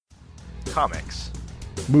Comics.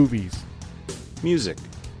 Movies. Music.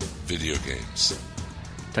 Video games.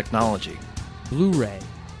 Technology. Blu-ray.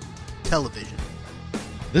 Television.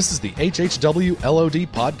 This is the HHW LOD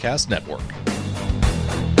Podcast Network.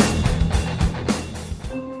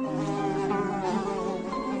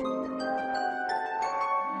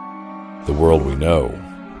 The world we know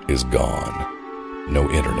is gone. No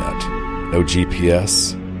internet, no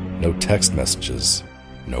GPS, no text messages,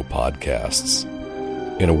 no podcasts.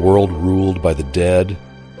 In a world ruled by the dead,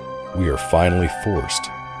 we are finally forced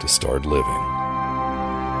to start living.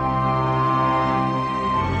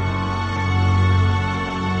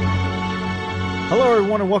 Hello,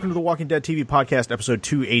 everyone, and welcome to the Walking Dead TV Podcast, episode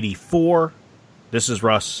 284. This is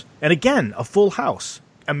Russ. And again, a full house.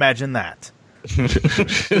 Imagine that.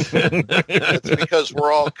 That's because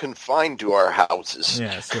we're all confined to our houses.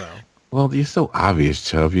 Yes, Well, you're so obvious,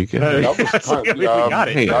 Chubb. You get That was kind of, got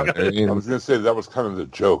it. I was going to say that was kind of the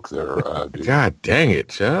joke there. Dude. God dang it,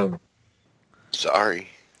 Chubb. Sorry.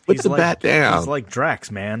 Put the bat down. He's like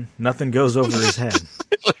Drax, man. Nothing goes over his head.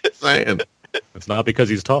 Man. It's not because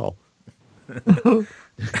he's tall.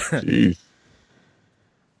 Jeez.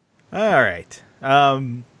 All right.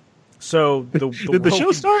 So Did the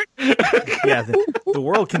show start? Yeah, the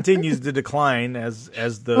world continues to decline as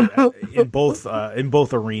the in both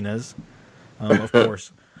arenas, of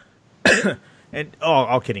course. And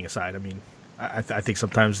all kidding aside, I mean, I think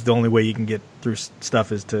sometimes the only way you can get through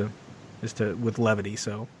stuff is to with levity.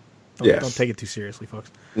 So don't take it too seriously, folks.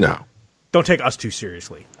 No. Don't take us too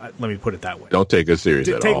seriously. Let me put it that way. Don't take us serious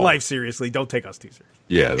at all. Take life seriously. Don't take us too seriously.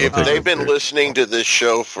 Yeah. If they've been listening to this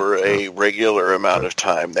show for a regular amount of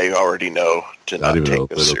time, they already know to not take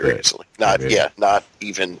us seriously. Not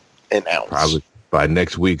even an ounce. Probably by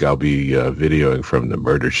next week, I'll be videoing from the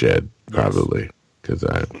murder shed, probably, because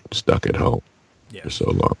I'm stuck at home for so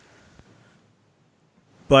long.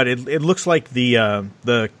 But it looks like the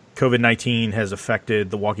COVID-19 has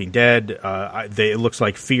affected The Walking Dead. It looks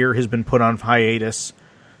like Fear has been put on hiatus.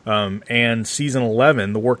 And Season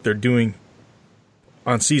 11, the work they're doing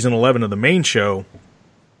on Season 11 of the main show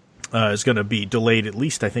is going to be delayed at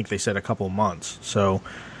least, I think they said, a couple of months. So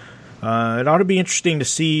it ought to be interesting to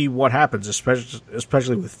see what happens,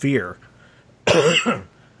 especially with Fear. You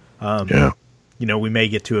know, we may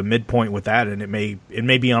get to a midpoint with that, and it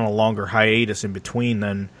may be on a longer hiatus in between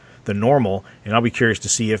than normal, and I'll be curious to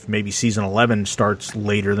see if maybe Season 11 starts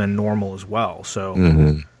later than normal as well. So,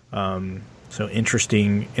 so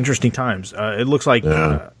interesting times. It looks like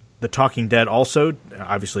The Talking Dead also,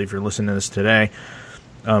 obviously, if you're listening to this today,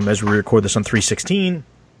 as we record this on 3/16,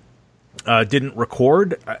 didn't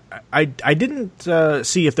record. I didn't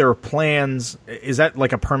see if there were plans. Is that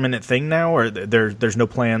like a permanent thing now, or there's no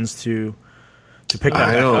plans to pick that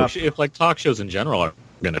back up? If like talk shows in general are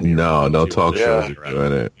going to be No talk shows are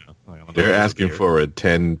doing it. They're asking for a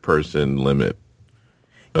 10-person limit.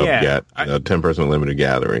 10-person limit of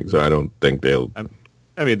gathering. So I don't think they'll.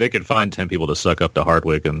 I mean, they could find 10 people to suck up to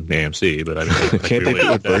Hardwick and AMC, but I don't Can't they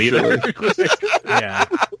do it virtually? Yeah.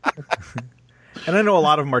 And I know a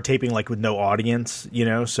lot of them are taping like with no audience, you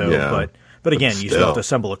know. So, but again, you still have to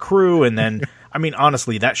assemble a crew, and then I mean,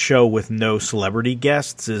 honestly, that show with no celebrity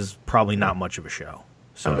guests is probably not much of a show.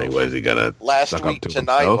 So, I mean, what is he gonna last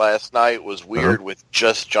night was weird with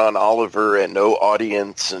just John Oliver and no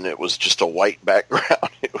audience, and it was just a white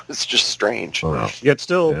background. It was just strange. Yet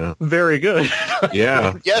still very good.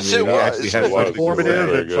 Yeah. Yes, it was. It was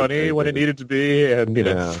Informative and good. funny when it needed to be, and you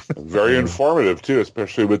know, very informative too,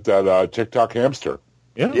 especially with that TikTok hamster.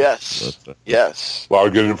 yeah. Yes. A lot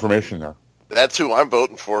of good information there. That's who I'm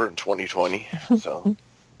voting for in 2020. So.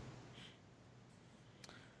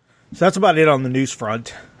 So that's about it on the news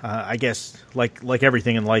front. I guess, like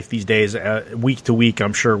everything in life these days, week to week,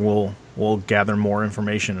 I'm sure we'll gather more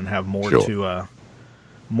information and have more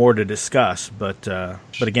to discuss. But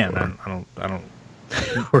again, I don't.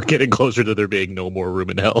 We're getting closer to there being no more room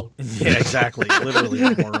in hell. Yeah, exactly. Literally,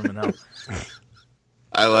 no more room in hell.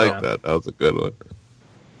 I like that. That was a good one.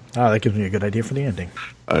 Oh, that gives me a good idea for the ending.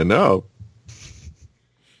 I know.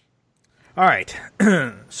 All right,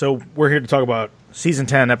 so we're here to talk about Season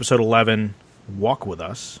 10, Episode 11, Walk With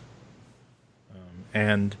Us.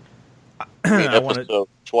 And I want to... Episode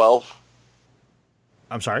 12?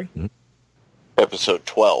 I'm sorry? Episode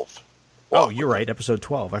 12. Oh, you're right, Episode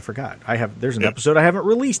 12. I forgot. There's an episode I haven't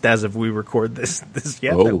released as of we record this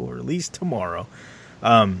yet. Oh. That will release tomorrow.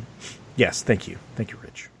 Yes, thank you. Thank you,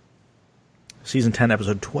 Rich. Season 10,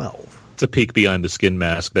 Episode 12. It's a peek behind the skin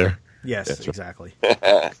mask there. Yes, exactly.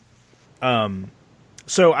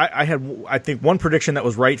 So I had, I think, one prediction that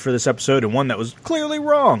was right for this episode and one that was clearly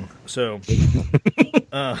wrong. So,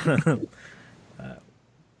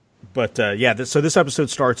 But so this episode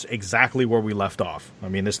starts exactly where we left off. I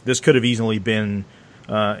mean, this could have easily been,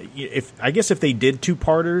 if they did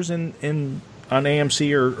 2-parters in on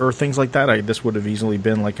AMC or things like that, this would have easily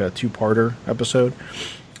been like a 2-parter episode.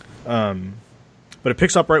 But it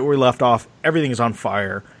picks up right where we left off. Everything is on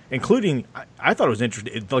fire, including, I thought it was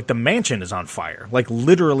interesting, like the mansion is on fire. Like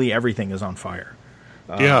literally everything is on fire.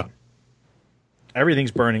 Yeah.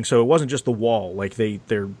 Everything's burning, so it wasn't just the wall. Like there's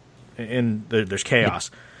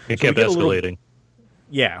chaos. It kept escalating.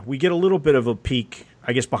 We get a little bit of a peek,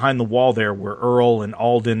 I guess, behind the wall there, where Earl and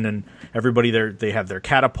Alden and everybody there, they have their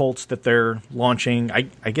catapults that they're launching. I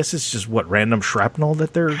guess it's just random shrapnel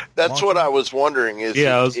that they're. That's launching? what I was wondering.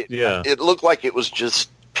 It looked like it was just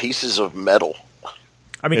pieces of metal.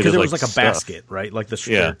 I mean, because there was like a basket, right? Like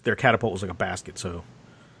their catapult was like a basket. So.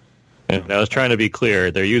 And I was trying to be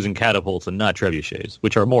clear. They're using catapults and not trebuchets,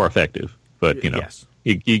 which are more effective. But yes.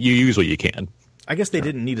 you use what you can. I guess they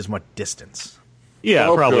didn't need as much distance.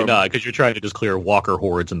 Yeah, probably not, because you're trying to just clear walker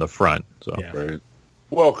hordes in the front. So. Yeah. Right.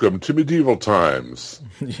 Welcome to medieval times.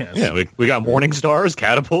 Yes. Yeah, we got morning stars,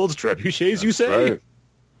 catapults, trebuchets. You say? Right.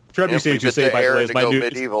 Trebuchets, you say? By the way, is my new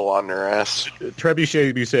medieval on their ass.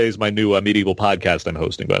 Trebuchet, you say, is my new medieval podcast I'm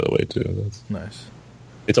hosting. By the way, too. That's nice.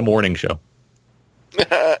 It's a morning show.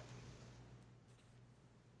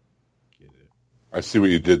 I see what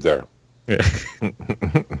you did there. Yeah.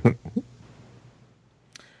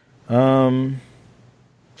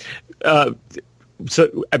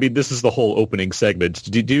 So, I mean, this is the whole opening segment.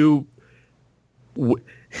 Would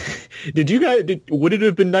it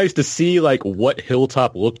have been nice to see like what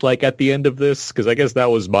Hilltop looked like at the end of this? Because I guess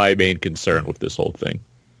that was my main concern with this whole thing.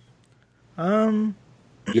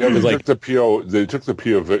 Yeah, they took the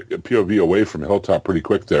POV away from Hilltop pretty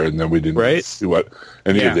quick there, and then we didn't see what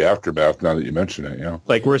any of the aftermath. Now that you mention it,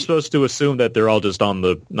 like we're supposed to assume that they're all just not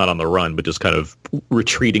on the run, but just kind of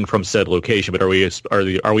retreating from said location. But are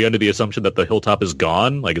we under the assumption that the Hilltop is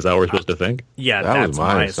gone? Like, is that what we're supposed to think? Yeah, that that's was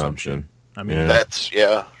my assumption. I mean, that's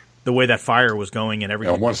the way that fire was going and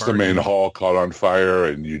everything. And once the main hall caught on fire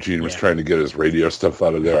and Eugene was trying to get his radio stuff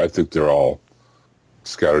out of there, I think they're all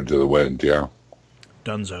scattered to the wind. Yeah.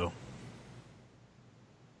 Dunzo.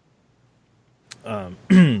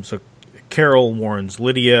 So Carol warns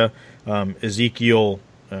Lydia. Ezekiel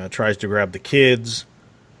tries to grab the kids.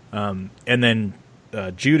 And then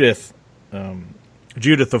Judith.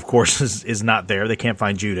 Judith, of course, is not there. They can't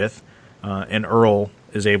find Judith. And Earl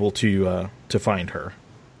is able to find her.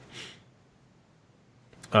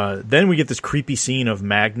 Then we get this creepy scene of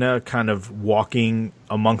Magna kind of walking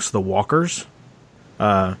amongst the walkers.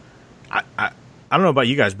 I don't know about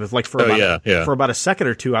you guys, but like for about a second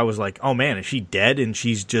or two, I was like, "Oh man, is she dead?" And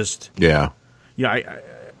she's just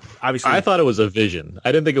obviously, I thought it was a vision.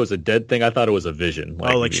 I didn't think it was a dead thing. I thought it was a vision.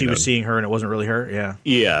 Like she was seeing her, and it wasn't really her. Yeah,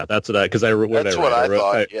 yeah, that's what I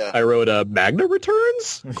thought. I wrote Magna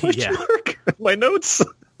returns? ? My notes.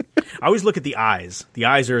 I always look at the eyes. The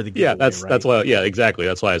eyes are the giveaway, that's why. Yeah, exactly.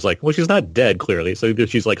 That's why I was like, well, she's not dead clearly, so either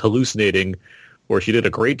she's like hallucinating, or she did a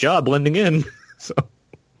great job blending in. So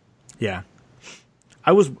yeah.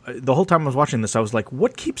 I was the whole time I was watching this, I was like,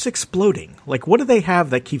 what keeps exploding? Like, what do they have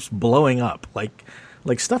that keeps blowing up? Like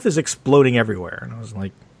stuff is exploding everywhere. And I was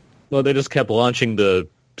like, well, they just kept launching the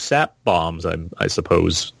sap bombs, I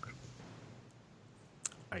suppose.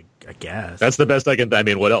 I guess. That's the best I can, I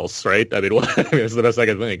mean, what else, right? I mean, that's the best I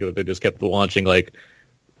can think. They just kept launching they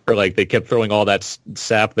kept throwing all that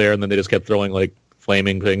sap there, and then they just kept throwing like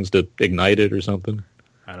flaming things to ignite it or something.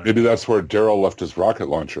 I don't know. Maybe that's where Daryl left his rocket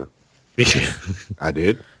launcher. I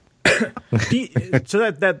did.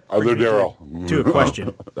 So that other Daryl to a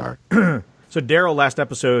question. Sorry. So Daryl, last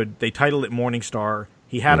episode, they titled it Morning Star.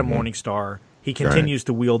 He had a Morning Star. He continues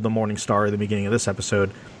to wield the Morning Star at the beginning of this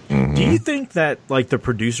episode. Do you think that like the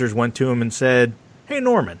producers went to him and said, "Hey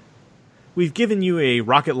Norman, we've given you a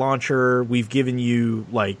rocket launcher. We've given you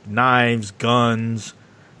like knives, guns,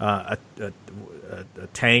 a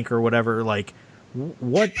tank or whatever. Like,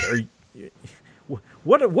 what are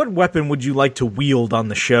What weapon would you like to wield on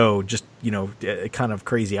the show? Just, kind of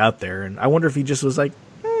crazy out there. And I wonder if he just was like,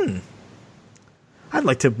 I'd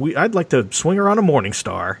like to swing around a Morning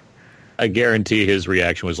Star. I guarantee his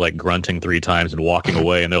reaction was like grunting 3 times and walking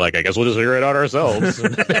away. And they're like, I guess we'll just figure it out ourselves.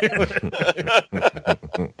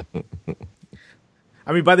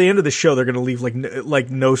 I mean, by the end of the show, they're going to leave like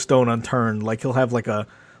no stone unturned. Like he'll have like a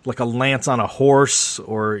lance on a horse,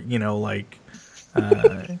 or I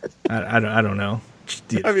don't know.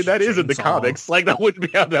 I mean, that is in the comics. Like that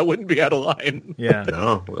wouldn't be out of line. Yeah.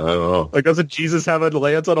 No, I don't know. Like, doesn't Jesus have a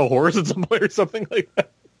lance on a horse at some point or something like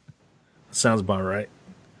that? Sounds about right.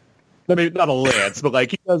 I mean, not a lance, but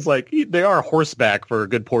like he does. Like they are horseback for a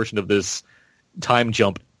good portion of this time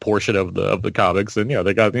jump portion of the comics, and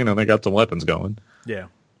they got some weapons going. Yeah.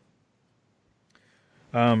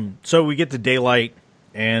 So we get to daylight,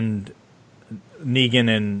 and Negan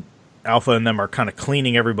and Alpha and them are kind of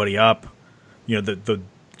cleaning everybody up. The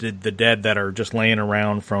dead that are just laying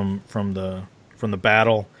around from the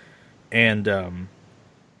battle, and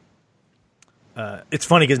it's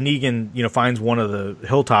funny because Negan finds one of the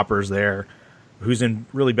Hilltoppers there, who's in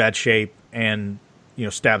really bad shape, and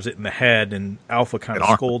stabs it in the head, and Alpha kind of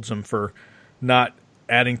scolds him for not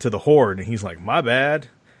adding to the horde, and he's like, "My bad."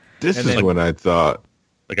 This is when I thought.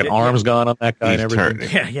 Like an arm's gone on that guy and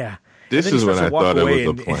everything. Yeah. This is when I thought it was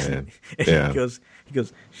a plan. And he goes,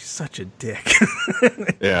 "She's such a dick."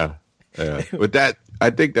 Yeah. But I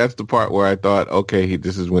think that's the part where I thought, okay,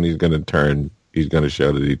 this is when he's going to turn. He's going to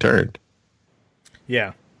show that he turned.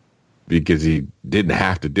 Yeah. Because he didn't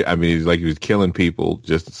have to do. I mean, it's like he was killing people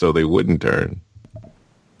just so they wouldn't turn.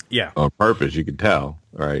 Yeah. On purpose, you could tell,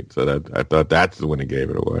 right? So I thought that's when he gave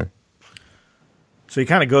it away. So he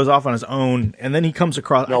kind of goes off on his own, and then he comes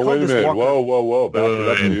across... No, wait a minute. Whoa. Back it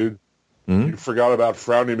up, dude. You forgot about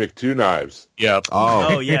Frowny McTwo-Knives. Yep.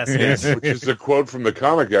 Oh, yes. Which is a quote from the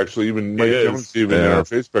comic, actually. Even Mike Jones, in our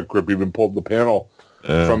Facebook group, even pulled the panel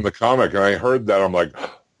from the comic. And I heard that. I'm like,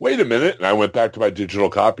 wait a minute. And I went back to my digital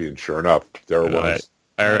copy, and sure enough, there it was.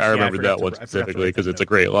 I remember that one specifically because it's a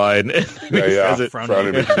great line. Yeah.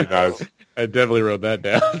 Frowny McTwo-Knives. I definitely wrote that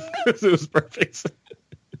down because it was perfect.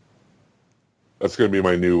 That's going to be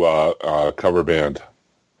my new cover band.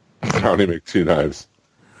 Frowny McTwo-Knives.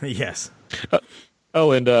 Yes.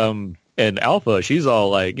 And Alpha, she's all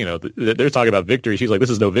like, they're talking about victory. She's like, this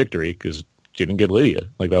is no victory because she didn't get Lydia.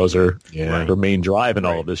 Like that was her main drive in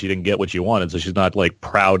all of this. She didn't get what she wanted, so she's not like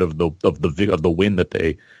proud of the win that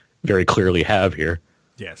they very clearly have here.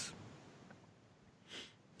 Yes.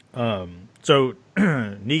 So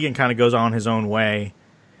Negan kind of goes on his own way,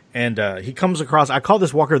 and he comes across. I call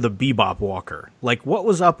this walker the Bebop walker. Like, what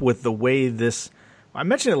was up with the way this? I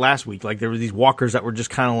mentioned it last week. Like, there were these walkers that were just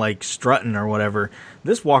kind of like strutting or whatever.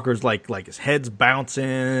 This walker's like his head's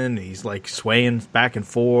bouncing. He's like swaying back and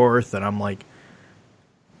forth, and I'm like,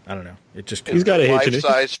 I don't know. It just he's got a hitch in his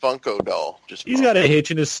life-size Funko doll. He's got a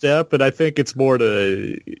hitch in his step, and I think it's more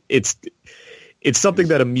it's something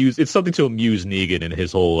to amuse Negan and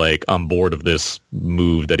his whole like on board of this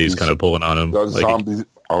move that he's kind of pulling on him.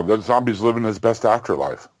 That zombie's living his best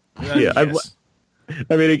afterlife. Yeah, yes.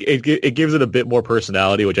 I mean, it gives it a bit more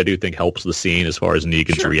personality, which I do think helps the scene as far as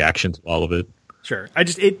Negan's reaction to all of it. Sure,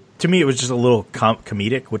 to me it was just a little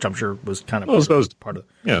comedic, which I'm sure was kind of part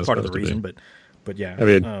of the reason. But yeah, I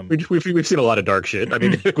mean, we've seen a lot of dark shit. I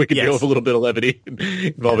mean, we could deal with a little bit of levity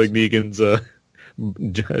involving Negan's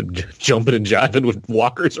jumping and jiving with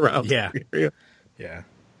walkers around. Yeah.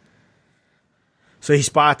 So he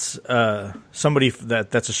spots somebody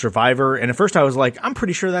that's a survivor, and at first I was like, I'm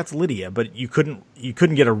pretty sure that's Lydia, but you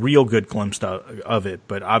couldn't get a real good glimpse of it.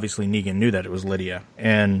 But obviously Negan knew that it was Lydia,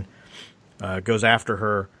 and goes after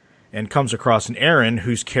her, and comes across an Aaron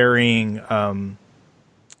who's carrying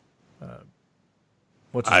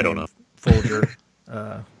what's his name? Don't know. Folger.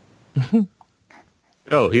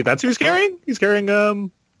 That's who he's carrying. He's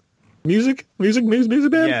carrying music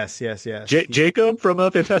band. Yes. Jacob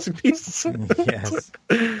from Fantastic Beasts. Yes.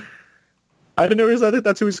 I didn't know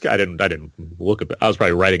that's who he's. I didn't look at it. I was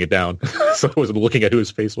probably writing it down, so I wasn't looking at who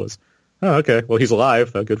his face was. Oh, okay. Well, he's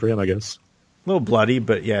alive. Good for him, I guess. A little bloody,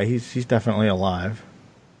 but yeah, he's definitely alive.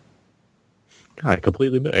 God,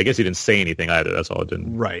 I guess he didn't say anything either. That's all it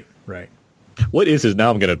didn't. Right. What is his?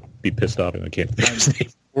 Now I'm going to be pissed off and I can't think of his name.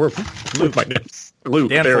 Or Luke, my name's Luke.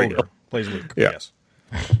 Dan there Folger plays Luke. Yeah. Yes.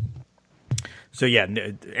 So yeah,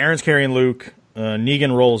 Aaron's carrying Luke.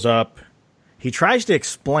 Negan rolls up. He tries to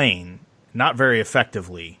explain, not very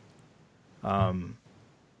effectively. Well,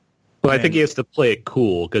 I think he has to play it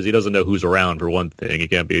cool because he doesn't know who's around for one thing. He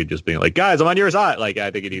can't be just being like, guys, I'm on your side. Like,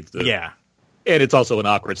 I think he needs to. Yeah. And it's also an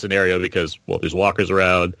awkward scenario because, well, there's walkers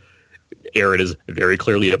around. Aaron is very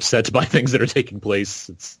clearly upset by things that are taking place.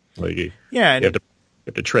 It's like, you have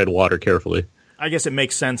to tread water carefully. I guess it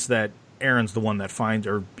makes sense that Aaron's the one that finds,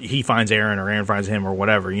 or he finds Aaron, or Aaron finds him, or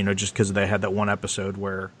whatever, just because they had that one episode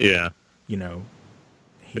where, he didn't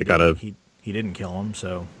kill him,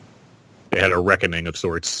 so. They had a reckoning of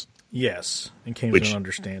sorts. Yes, and came to an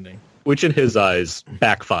understanding. Which in his eyes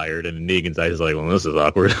backfired, and in Negan's eyes is like, well, this is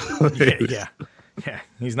awkward. Yeah.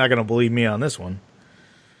 He's not going to believe me on this one.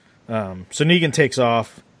 So Negan takes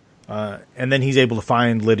off, and then he's able to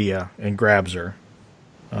find Lydia and grabs her,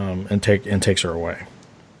 and takes her away.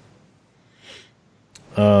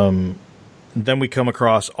 Then we come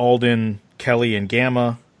across Alden, Kelly, and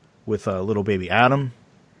Gamma with little baby Adam.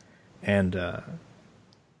 And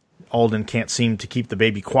Alden can't seem to keep the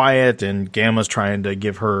baby quiet, and Gamma's trying to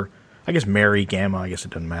give her, I guess, marry Gamma. I guess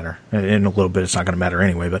it doesn't matter. In a little bit, it's not going to matter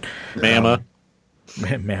anyway, but... Mama.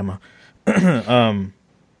 Mama.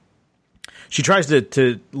 She tries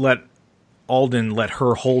to let Alden let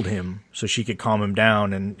her hold him so she could calm him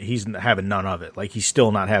down, and he's having none of it. Like, he's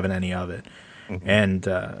still not having any of it. Mm-hmm. And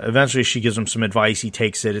eventually she gives him some advice. He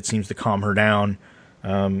takes it. It seems to calm her down.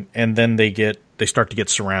 And then they start to get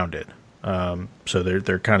surrounded. So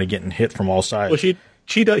they're kind of getting hit from all sides. Well,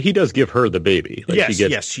 he does give her the baby. Like, she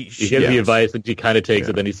gets the advice, and she kind of takes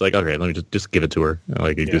it. Then he's like, okay, let me just give it to her.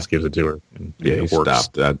 Like, he just gives it to her. And he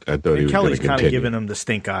stopped. I thought he was Kelly's kind of giving him the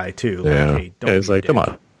stink eye too. Yeah. Like, hey, it's like, come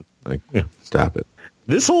on, like, stop it.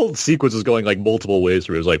 This whole sequence is going like multiple ways.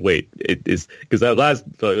 Where it was like, wait, it is because that last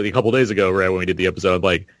a couple days ago, right when we did the episode, I'm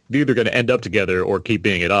like, they're either going to end up together or keep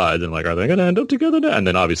being at odds. And like, are they going to end up together now? And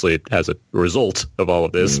then obviously it has a result of all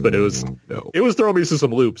of this. But it was throwing me through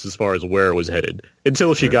some loops as far as where it was headed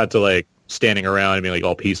until she got to like standing around and being like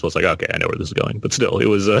all peaceful. It's like, okay, I know where this is going. But still, it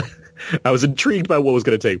was I was intrigued by what was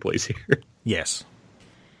going to take place here. Yes.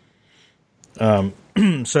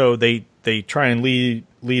 So they try and lead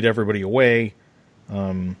everybody away.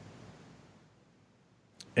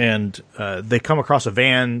 And they come across a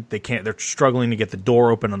van. They're struggling to get the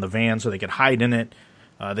door open on the van so they can hide in it.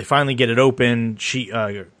 They finally get it open.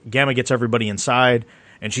 Gamma gets everybody inside,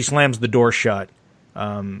 and she slams the door shut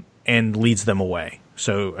and leads them away.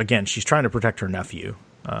 So again, she's trying to protect her nephew.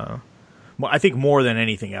 Well, I think more than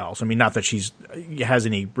anything else. I mean, not that has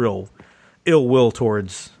any real ill will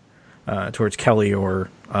towards Kelly or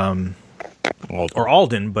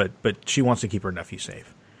Alden, but she wants to keep her nephew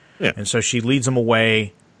safe. Yeah. And so she leads him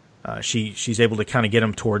away. She's able to kind of get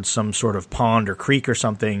him towards some sort of pond or creek or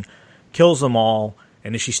something, kills them all,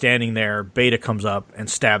 and as she's standing there, Beta comes up and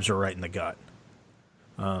stabs her right in the gut.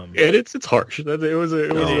 And it's harsh. It was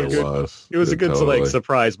a good like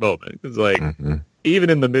surprise moment. It's like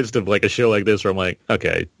even in the midst of like a show like this where I'm like,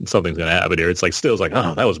 okay, something's gonna happen here. It's like still like,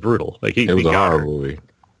 oh, that was brutal. Like it was a horror movie.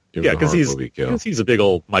 Because he's a big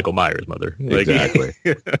old Michael Myers mother. Like, exactly.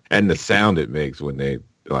 And the sound it makes when they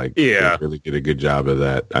they really get a good job of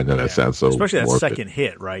that. I know that sounds so especially that morbid. second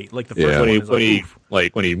hit, right? Like the first one is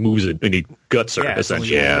when he moves it and he guts her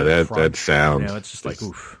essentially. Yeah, that sound. It's just like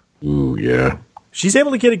oof. Ooh, yeah. She's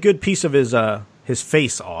able to get a good piece of his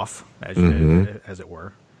face off, as it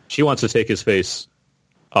were. She wants to take his face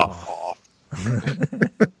off.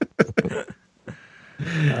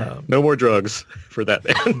 No more drugs for that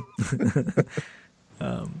man.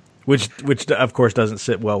 Which of course doesn't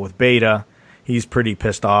sit well with Beta. He's pretty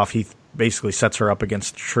pissed off. He basically sets her up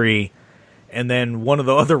against a tree, and then one of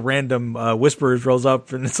the other random whisperers rolls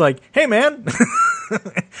up, and it's like, "Hey, man!"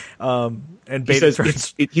 And Beta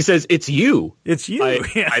he says, "It's you. It's you."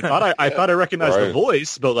 I thought I recognized the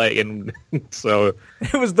voice, but like, and so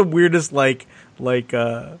it was the weirdest, like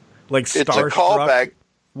starstruck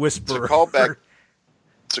whisper.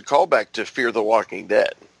 It's a callback to Fear the Walking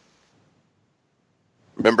Dead.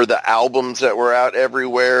 Remember the albums that were out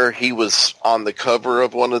everywhere? He was on the cover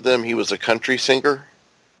of one of them. He was a country singer.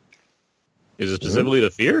 Is it specifically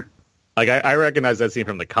the Fear? Like I recognize that scene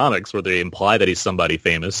from the comics where they imply that he's somebody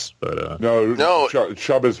famous, but no.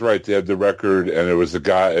 Chubb is right. They had the record, and it was a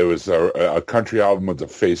guy. It was a country album with the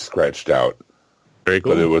face scratched out. Very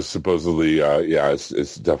cool. But it was supposedly,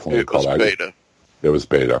 it's definitely a callback. Beta. It was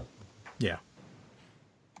Beta. Yeah.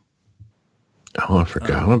 Oh, I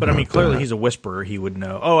forgot. But I mean, clearly he's a whisperer. He would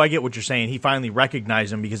know. Oh, I get what you're saying. He finally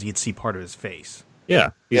recognized him because he could see part of his face.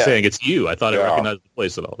 Yeah, he's saying it's you. I thought I recognized the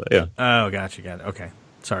place and all that. Yeah. Oh, gotcha. Okay,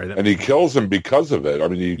 sorry. And he kills him because of it. I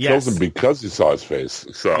mean, he kills him because he saw his face.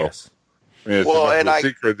 So, I mean, it's a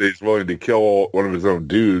secret that he's willing to kill one of his own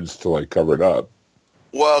dudes to like cover it up.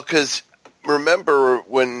 Well, because remember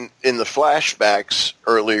when in the flashbacks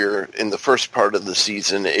earlier in the first part of the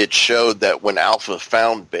season, it showed that when Alpha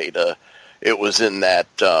found Beta, it was in that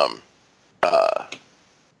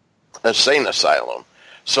insane asylum.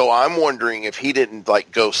 So I'm wondering if he didn't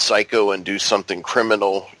like go psycho and do something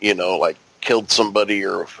criminal, like killed somebody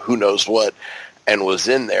or who knows what, and was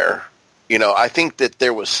in there. I think that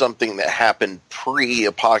there was something that happened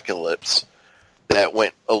pre-apocalypse that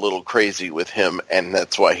went a little crazy with him, and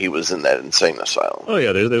that's why he was in that insane asylum. Oh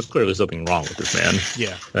yeah, there's clearly something wrong with this man.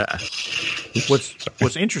 Yeah.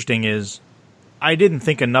 What's interesting is I didn't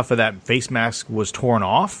think enough of that face mask was torn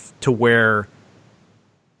off to where,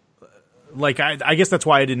 like, I guess that's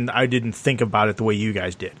why I didn't think about it the way you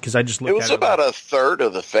guys did, because I just looked at it. It was about a third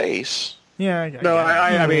of the face. Yeah.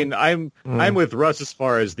 I mean, I'm with Russ as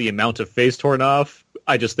far as the amount of face torn off.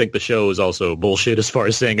 I just think the show is also bullshit as far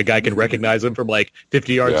as saying a guy can recognize him from like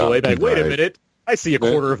 50 yards away. Like, wait a minute. I see a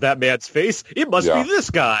quarter of that man's face. It must be this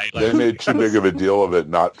guy. Like, they made too big of a deal of it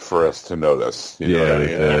not for us to notice. You know what I mean?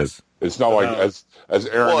 Yes. It's not like, as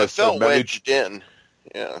Aaron Well, it has felt said wedged in.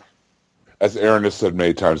 Yeah. As Aaron has said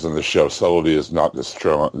many times on the show, subtlety is not the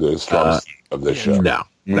strong of this show. No,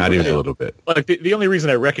 not even a little bit. Like the only reason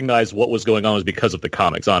I recognized what was going on was because of the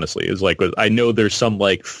comics. Honestly, is like I know there's some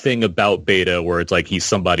like thing about Beta where it's like he's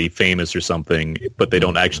somebody famous or something, but they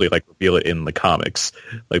don't actually like reveal it in the comics.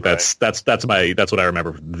 Like that's what I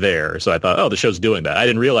remember there. So I thought, oh, the show's doing that. I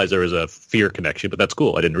didn't realize there was a Fear connection, but that's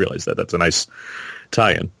cool. I didn't realize that. That's a nice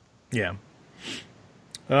tie-in. Yeah.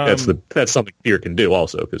 That's something Fear can do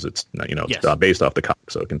also because it's it's not based off the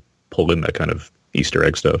comics, so it can pull in that kind of Easter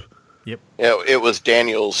egg stuff. Yep. Yeah, it was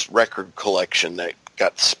Daniel's record collection that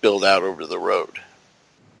got spilled out over the road.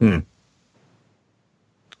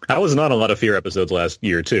 I was not on a lot of Fear episodes last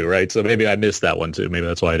year too, right? So maybe I missed that one too. Maybe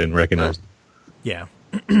that's why I didn't recognize. Yeah.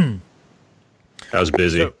 I was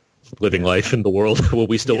busy living life in the world when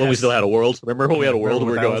we still had a world. Remember when we had a world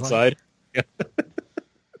where we go outside? Like?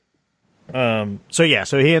 So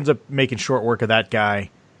he ends up making short work of that guy,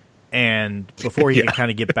 and before he can kind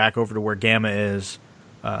of get back over to where Gamma is,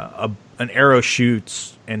 an arrow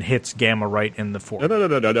shoots and hits Gamma right in the forehead.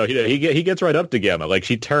 No. He gets right up to Gamma. Like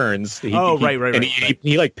she turns. Right. And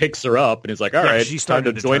he like picks her up and he's like, all right, she's time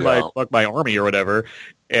to join my army or whatever.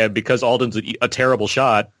 And because Alden's a terrible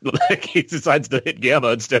shot, like he decides to hit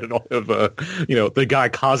Gamma instead of the guy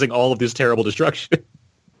causing all of this terrible destruction.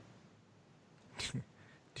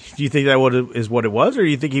 Do you think that is what it was, or do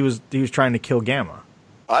you think he was trying to kill Gamma?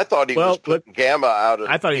 I thought he was putting Gamma out of.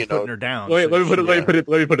 I thought he was putting her down. Let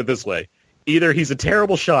me put it this way. Either he's a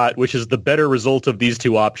terrible shot, which is the better result of these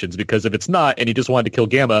two options, because if it's not, and he just wanted to kill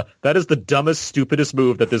Gamma, that is the dumbest, stupidest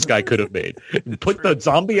move that this guy could have made. Put the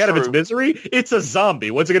zombie out of its misery? It's a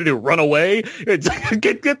zombie. What's it going to do, run away?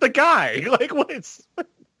 Get the guy. Like, what's...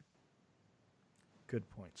 Good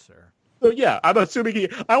point, sir. So yeah, I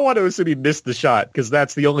want to assume he missed the shot because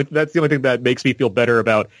that's the only thing that makes me feel better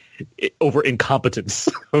about over incompetence.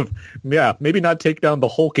 Maybe not take down the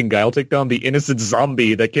hulking guy. I'll take down the innocent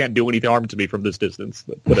zombie that can't do any harm to me from this distance.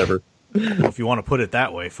 But whatever. Well, if you want to put it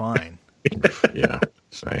that way, fine. Yeah,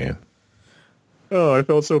 saying. Oh, I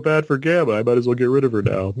felt so bad for Gamma. I might as well get rid of her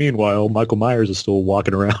now. Meanwhile, Michael Myers is still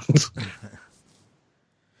walking around.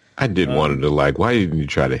 I did want to why didn't you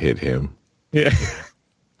try to hit him? Yeah.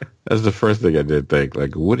 That's the first thing I did think.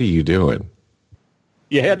 Like, what are you doing?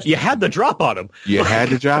 You had the drop on him. You had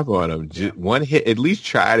the drop on him. One hit, at least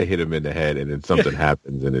try to hit him in the head, and then something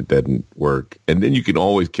happens and it doesn't work. And then you can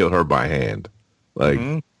always kill her by hand.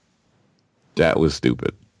 Like, that was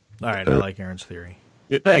stupid. All right, I like Aaron's theory.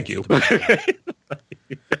 Thank you.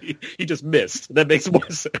 He just missed. That makes more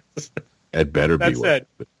sense. It better be.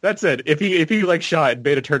 That said, if he like shot and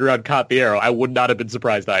Beta turned around and caught the arrow, I would not have been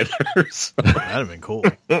surprised either. So. That'd have been cool.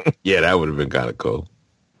 Yeah, that would have been kind of cool.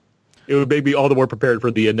 It would make me all the more prepared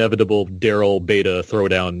for the inevitable Daryl Beta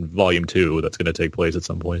Throwdown Volume 2 that's going to take place at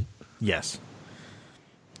some point. Yes.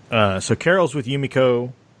 So Carol's with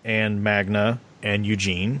Yumiko and Magna and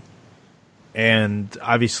Eugene. And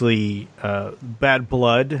obviously, bad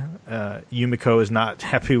blood. Yumiko is not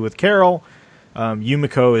happy with Carol.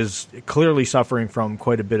 Yumiko is clearly suffering from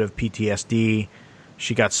quite a bit of PTSD.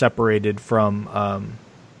 She got separated from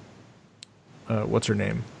what's her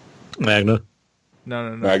name? Magna.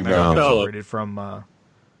 No. Magna. Separated from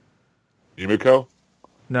Yumiko?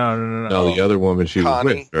 No. The other woman she was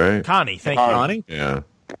with, right? Connie. Thank you. Connie? Yeah.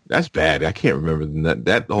 That's bad. I can't remember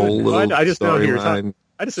that whole little I just know who you're storyline.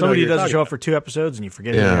 Somebody who doesn't show up for 2 episodes and you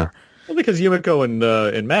forget who they are. Well, because Yumiko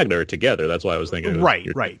and Magna are together. That's why I was thinking. Right.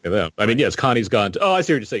 Them. I mean, yes, Connie's gone. I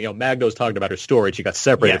see what you're saying. Magna's talking about her story. She got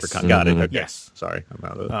separated for Connie. Got it. Okay. Yes. Sorry. I'm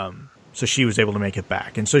out of it. So she was able to make it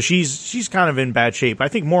back. And so she's kind of in bad shape. I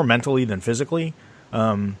think more mentally than physically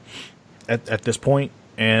at this point.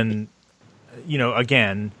 And,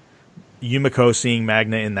 again, Yumiko seeing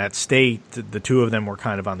Magna in that state, the two of them were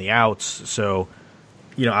kind of on the outs. So,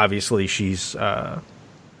 obviously she's,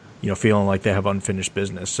 feeling like they have unfinished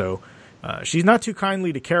business. So she's not too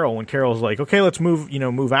kindly to Carol when Carol's like, okay, let's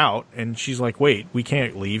move out. And she's like, wait, we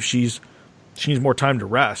can't leave. She needs more time to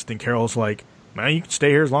rest. And Carol's like, man, you can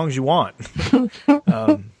stay here as long as you want.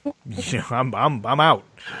 I'm out.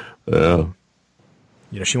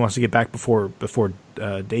 She wants to get back before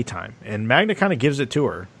daytime. And Magna kind of gives it to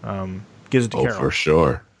her. Gives it to Carol. For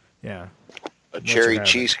sure. Yeah. A cherry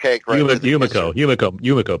cheesecake, right? Yumiko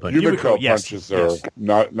punches. Yumiko punches her,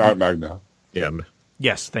 not Magna. Yeah.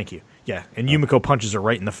 Yes, thank you. Yeah, and Yumiko punches her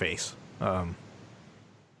right in the face. And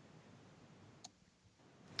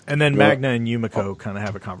then Magna and Yumiko kind of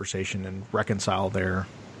have a conversation and reconcile their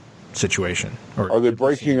situation. Are they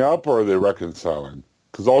breaking up or are they reconciling?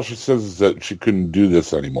 Because all she says is that she couldn't do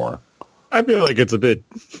this anymore. I feel like it's a bit...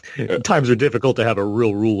 Times are difficult to have a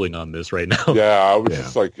real ruling on this right now. Yeah, I was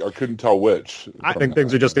just like, I couldn't tell which. I think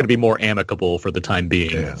things are just going to be more amicable for the time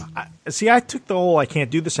being. Yeah. I took the whole I can't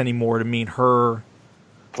do this anymore to mean her...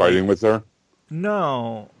 Fighting with her?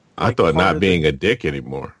 No. I thought not being a dick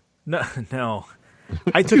anymore. No.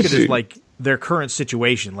 I took it as like their current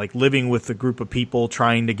situation, like living with a group of people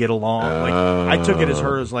trying to get along. Like I took it as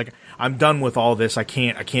her as like, I'm done with all this. I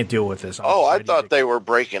can't deal with this. I thought they were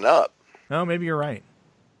breaking up. No, maybe you're right.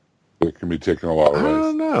 It can be taken a lot of ways. I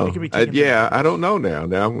don't know. I don't know now.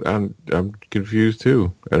 Now I'm confused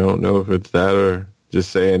too. I don't know if it's that or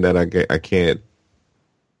just saying that I can't.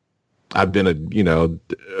 I've been I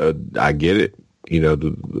get it.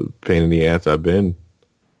 The pain in the ass I've been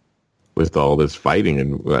with all this fighting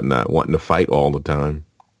and not wanting to fight all the time.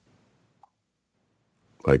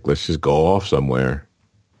 Like, let's just go off somewhere.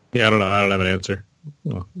 Yeah, I don't know. I don't have an answer.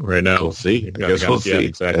 Well, right now. We'll see. I guess we'll see.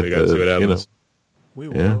 Exactly. Got to see what happens. We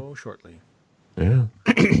will shortly. Yeah.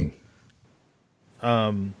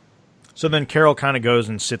 So then Carol kind of goes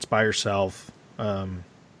and sits by herself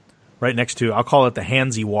right next to, I'll call it the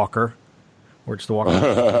handsy walker, where it's the walker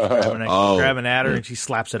grabbing at her and she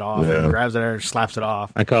slaps it off and grabs at her and slaps it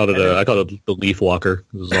off. I called it the leaf walker.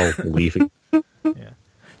 It was all leafy. Yeah.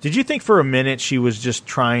 Did you think for a minute she was just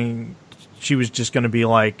going to be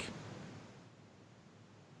like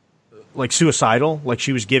suicidal, like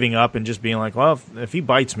she was giving up and just being like, well, if he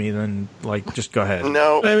bites me, then like just go ahead?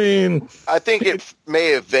 No, I mean, I think it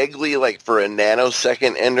may have vaguely, like for a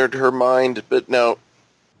nanosecond, entered her mind, but no,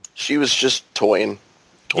 she was just toying.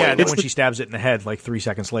 Yeah, when she stabs it in the head, like 3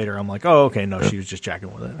 seconds later, I'm like, oh, okay, no, she was just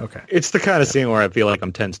jacking with it. Okay. It's the kind of scene where I feel like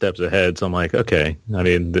I'm 10 steps ahead, so I'm like, okay. I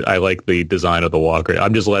mean, I like the design of the walker.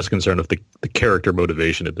 I'm just less concerned with the character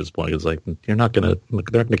motivation at this point. It's like, they're not going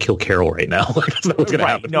to kill Carol right now. That's not what's going to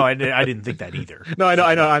happen. No, I didn't think that either. No, I know.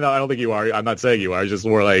 I don't think you are. I'm not saying you are. It's just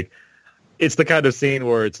more like, it's the kind of scene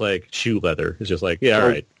where it's like shoe leather. It's just like, yeah, all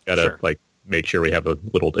right, gotta make sure we have a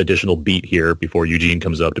little additional beat here before Eugene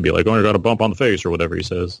comes up to be like, oh, I got a bump on the face or whatever he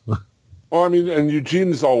says. Well, I mean, and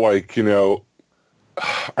Eugene's all like,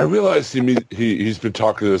 I realized he's been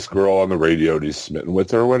talking to this girl on the radio and he's smitten with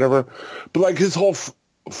her or whatever, but like his whole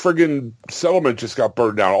friggin' settlement just got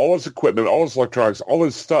burned down. All his equipment, all his electronics, all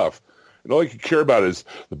his stuff. And all he could care about is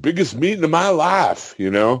the biggest meeting of my life,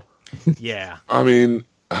 Yeah. I mean,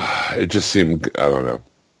 it just seemed, I don't know,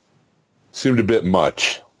 seemed a bit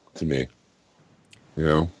much to me.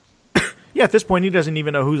 Yeah, at this point, he doesn't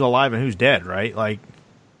even know who's alive and who's dead, right? Like,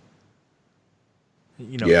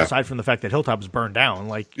 aside from the fact that Hilltop is burned down,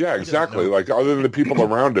 like... Yeah, exactly. Like, other than the people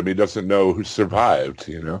around him, he doesn't know who survived,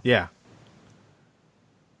 Yeah.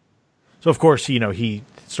 So, of course, he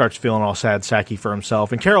starts feeling all sad, sacky for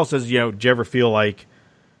himself. And Carol says, did you ever feel like,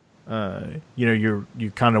 you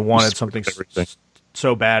kind of wanted something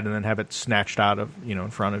so bad and then have it snatched out of, in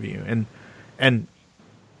front of you? And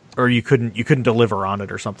or you couldn't deliver on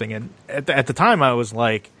it or something. And at the time, I was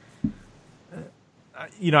like,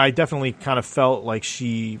 I definitely kind of felt like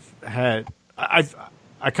she had. I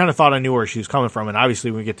kind of thought I knew where she was coming from, and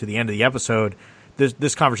obviously, when we get to the end of the episode,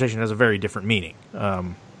 this conversation has a very different meaning.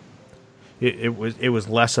 It was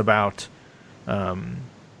less about.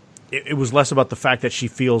 It was less about the fact that she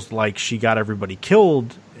feels like she got everybody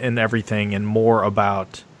killed and everything, and more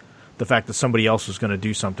about the fact that somebody else was going to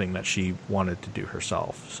do something that she wanted to do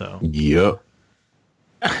herself. So, yep.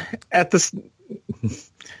 At the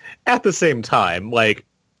same time, like,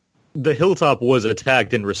 the Hilltop was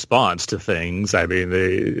attacked in response to things. I mean,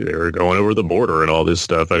 they were going over the border and all this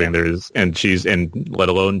stuff. I mean, let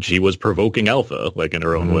alone she was provoking Alpha, like, in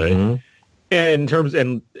her own way. And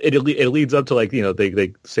it leads up to, like,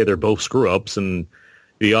 they say they're both screw ups, and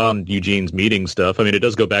beyond Eugene's meeting stuff, I mean, it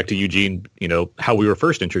does go back to Eugene, how we were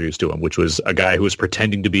first introduced to him, which was a guy who was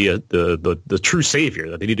pretending to be the true savior,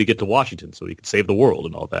 that they needed to get to Washington so he could save the world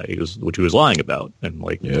and all that. Which he was lying about. And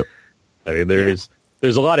like, I mean, there's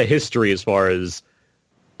a lot of history as far as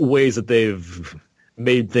ways that they've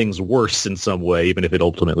made things worse in some way, even if it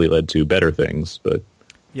ultimately led to better things. But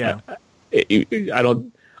I'm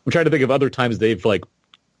trying to think of other times they've like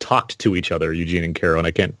talked to each other, Eugene and Carol, and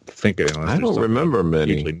I can't think of it. I don't remember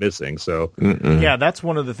many. Usually missing. So yeah, that's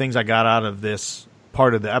one of the things I got out of this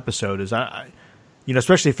part of the episode is I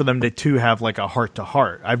especially for them to have like a heart to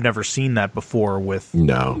heart. I've never seen that before with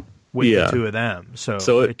with the two of them.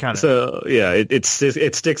 So it kind of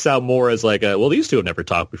it sticks out more as like well, these two have never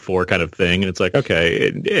talked before kind of thing, and it's like,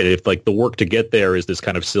 okay, if like the work to get there is this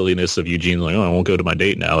kind of silliness of Eugene like, oh, I won't go to my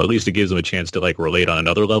date now, at least it gives them a chance to like relate on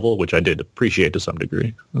another level, which I did appreciate to some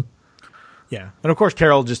degree. Yeah, and of course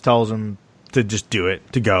Carol just tells him to just do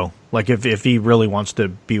it, to go. Like if he really wants to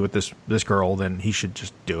be with this girl, then he should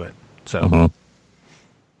just do it. So.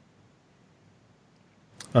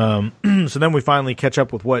 So then we finally catch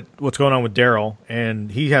up with what's going on with Daryl, and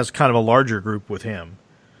he has kind of a larger group with him.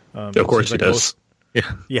 Of course he does.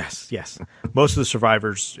 Yes. Most of the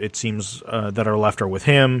survivors, it seems, that are left are with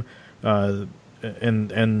him, and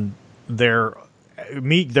they're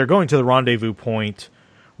going to the rendezvous point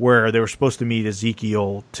where they were supposed to meet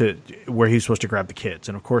Ezekiel where he's supposed to grab the kids.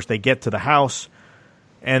 And of course they get to the house,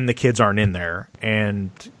 and the kids aren't in there, and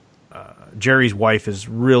Jerry's wife is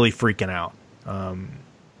really freaking out.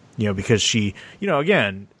 Because she,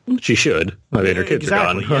 again, she should. I mean, her kids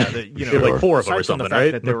are gone. Yeah, like 4 of them or something,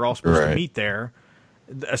 right? That they were all supposed to meet there.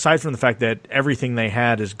 Aside from the fact that everything they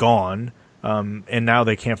had is gone, and now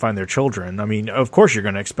they can't find their children. I mean, of course you're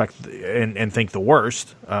going to expect and think the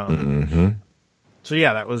worst. So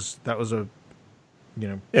yeah, that was a.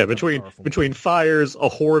 Between fires, a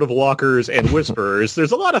horde of walkers, and whisperers,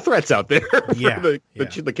 there's a lot of threats out there for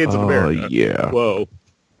the kids of America. Yeah. Whoa.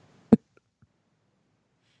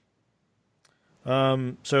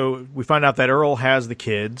 So we find out that Earl has the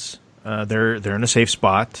kids. They're in a safe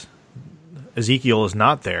spot. Ezekiel is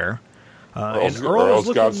not there.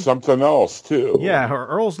 Earl's got something else too. Yeah,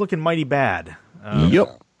 Earl's looking mighty bad.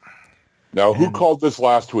 Yep. Now, who called this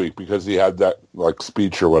last week because he had that like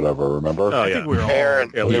speech or whatever? Remember? I think we were all.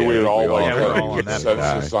 Aaron. We were all on that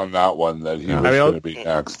consensus on that one that he was going to be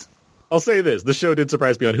next. I'll say this: the show did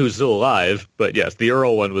surprise me on who's still alive, but yes, the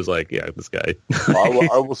Earl one was like, yeah, this guy.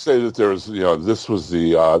 I will say that there's, this was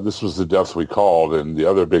the deaths we called, and the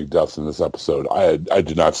other big deaths in this episode. I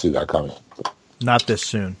did not see that coming. Not this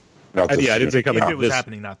soon. I didn't see it coming. If it was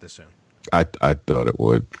happening, not this soon. I thought it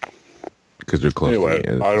would, because they're close. Anyway, to the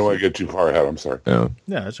end. I don't want to get too far ahead. I'm sorry. Yeah,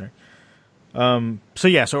 that's right.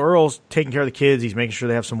 So Earl's taking care of the kids. He's making sure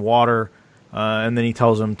they have some water, and then he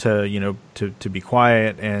tells them to be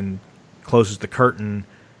quiet and closes the curtain,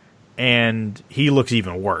 and he looks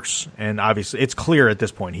even worse. And obviously, it's clear at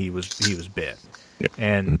this point he was bit.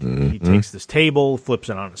 And he takes this table, flips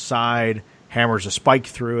it on its side, hammers a spike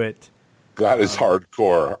through it. That is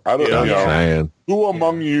hardcore. I don't know. Who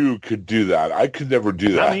among you could do that? I could never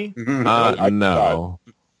do that. Me? No. I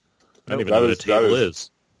don't even know what a table is.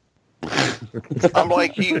 I'm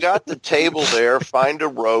like, you got the table there. Find a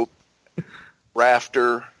rope,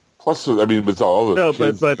 rafter. Plus, I mean, with all the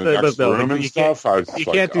kids in the next room and stuff, you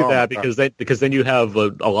can't do that because then you have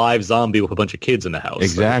a live zombie with a bunch of kids in the house.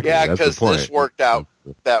 Exactly. Yeah, because this worked out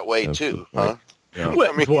that way too, huh? Yeah.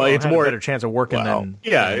 It's more better chance of working than.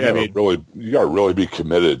 Yeah, I mean, you got to really be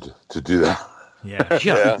committed to do that. Yeah.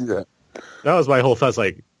 That was my whole thought.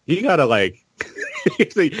 Like, you gotta like.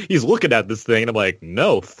 He's looking at this thing, and I'm like,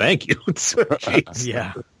 no, thank you.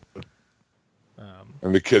 Yeah.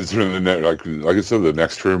 And the kids are in the like I said, the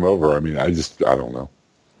next room over. I mean, I don't know.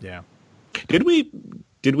 Yeah. Did we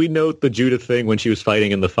note the Judith thing when she was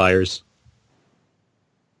fighting in the fires?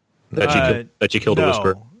 That she killed a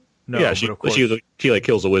Whisper. No. Yeah, she like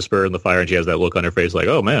kills a Whisper in the fire, and she has that look on her face, like,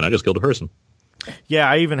 oh man, I just killed a person. Yeah,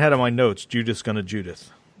 I even had on my notes, Judith's gonna Judith.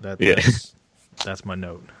 That's my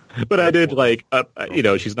note. But I did like,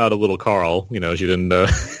 she's not a little Carl. She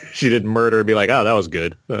didn't murder and be like, oh, that was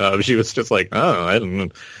good. She was just like, oh, I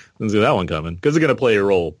didn't see that one coming, because they're going to play a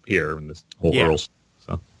role here in this whole Earls.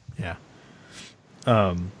 So yeah.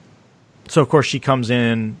 So of course she comes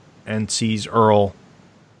in and sees Earl,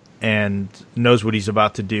 and knows what he's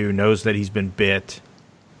about to do. Knows that he's been bit,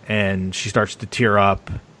 and she starts to tear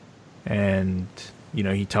up. And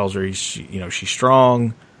he tells her she's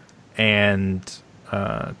strong, and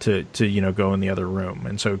to go in the other room.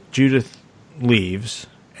 And so Judith leaves,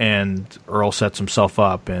 and Earl sets himself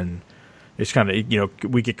up, and it's kind of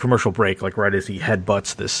we get commercial break like right as he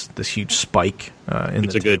headbutts this huge spike.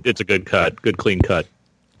 It's a good cut, good clean cut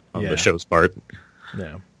on the show's part.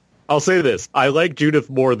 Yeah, I'll say this: I like Judith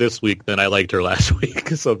more this week than I liked her last week.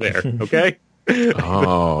 So there, okay.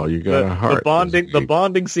 Oh, you got a heart. The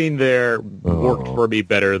bonding scene there worked for me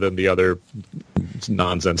better than the other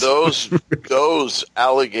nonsense. Those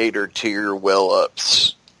alligator tear well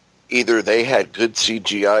ups. Either they had good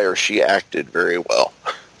CGI or she acted very well.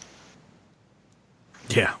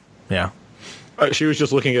 Yeah. She was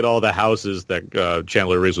just looking at all the houses that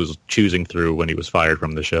Chandler Riggs was choosing through when he was fired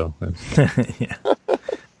from the show. Yeah.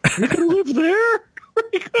 You could live there.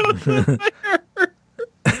 You could live there.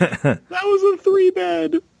 That was a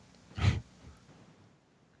 3-bed.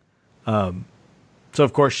 So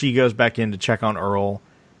of course she goes back in to check on Earl.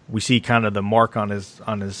 We see kind of the mark on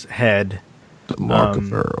his head. The mark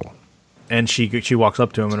of Earl. And she walks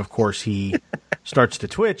up to him, and of course he starts to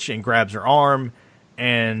twitch and grabs her arm,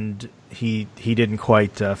 and he didn't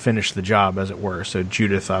quite finish the job, as it were. So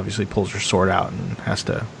Judith obviously pulls her sword out and has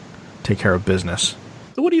to take care of business.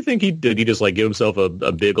 So what do you think he did? He just like give himself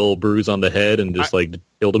a big old bruise on the head and just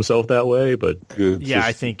killed himself that way? But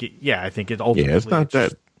I think it ultimately. Yeah, it's not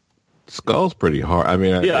that. Skull's pretty hard. I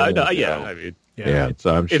mean,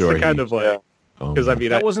 so I'm sure it's the kind of like. Because I mean,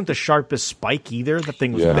 that wasn't the sharpest spike either. The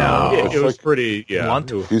thing was it was prety blunt.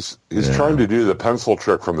 He's trying to do the pencil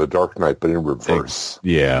trick from The Dark Knight, but in reverse.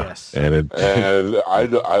 Yes. And I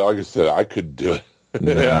like I said, I could do it.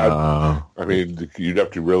 No. I mean, you'd have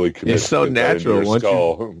to really commit. It's so natural.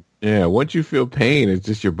 Once you feel pain, it's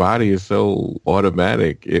just your body is so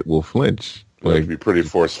automatic, it will flinch. It'd be pretty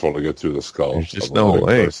forceful to get through the skull. There's just no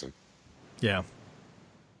way. Yeah.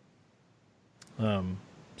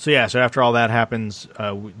 So after all that happens,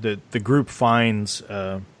 the group finds.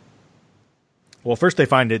 First they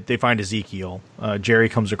find Ezekiel. Jerry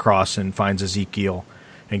comes across and finds Ezekiel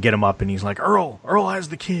and get him up, and he's like, Earl has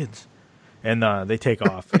the kids, and they take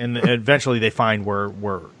off, and eventually they find where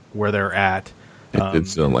they're at.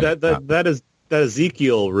 That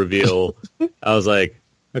Ezekiel reveal. I was like,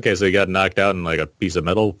 okay, so he got knocked out and like a piece of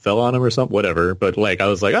metal fell on him or something, whatever. But like, I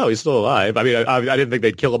was like, oh, he's still alive. I mean, I didn't think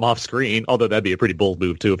they'd kill him off screen, although that'd be a pretty bold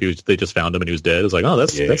move too if they just found him and he was dead. I was like, oh,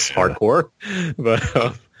 that's hardcore. But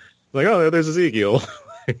like, oh, there's Ezekiel.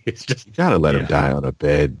 He's just you gotta let him die on a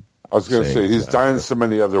bed. I was going to say he's dying so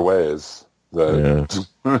many other ways. Yeah,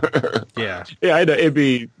 I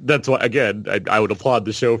know. That's why again I would applaud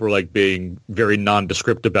the show for like being very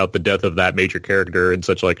nondescript about the death of that major character in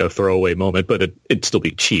such like a throwaway moment, but it'd still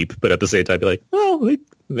be cheap. But at the same time, be like, well,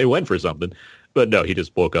 they went for something. But no, he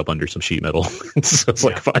just woke up under some sheet metal. So it's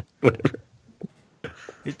like fine, whatever.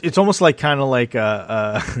 It's almost like kind of like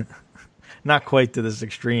not quite to this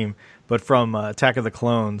extreme, but from Attack of the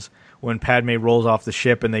Clones when Padme rolls off the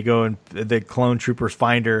ship and they go and the clone troopers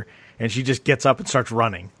find her. And she just gets up and starts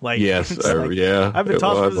running. Like, yes, I've been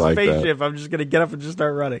tossed from the spaceship. I'm just going to get up and just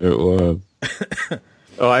start running. It was.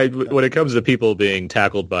 When it comes to people being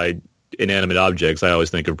tackled by inanimate objects, I always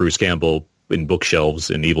think of Bruce Campbell in bookshelves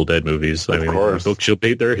in Evil Dead movies. Of course.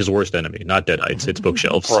 They're his worst enemy, not Deadites. It's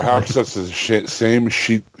bookshelves. Perhaps that's the same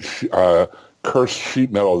cursed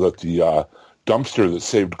sheet metal that the dumpster that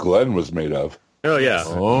saved Glenn was made of. Oh, yeah.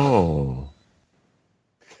 Oh.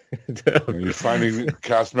 And you're finding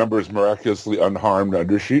cast members miraculously unharmed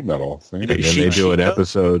under sheet metal. And they do an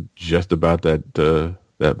episode just about that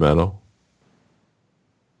metal.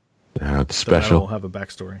 How it's special. Will have a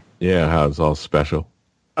backstory. Yeah, how it's all special.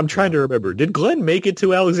 I'm trying to remember. Did Glenn make it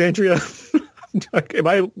to Alexandria? What am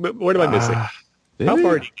I missing? How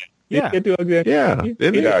far did he get to Alexandria? Yeah,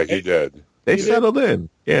 he did. They settled in.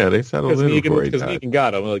 Yeah, they settled in before he died. Because Negan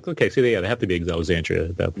got him. Like, okay, so they have to be in Alexandria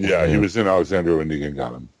at that point. Yeah, he was in Alexandria when Negan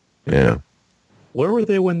got him. Yeah. Where were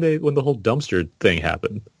they when the whole dumpster thing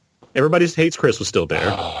happened? Everybody hates Chris was still there.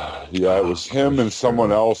 Yeah, it was him and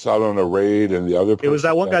someone else out on a raid, and the other person. It was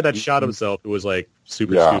that one guy that shot himself who was like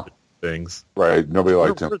super stupid things. Right, nobody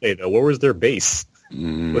liked him. Where were they though? Where was their base?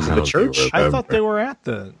 Was it the church? I thought they were at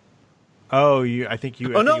the. Oh, I think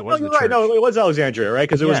you. Oh no, you're right. No, it was Alexandria, right?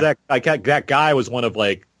 Because it was that guy was one of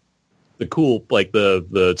like the cool, like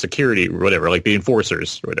the security or whatever, like the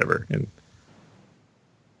enforcers or whatever. And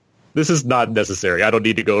this is not necessary. I don't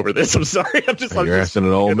need to go over this. I'm sorry. You're asking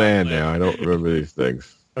an old man now. I don't remember these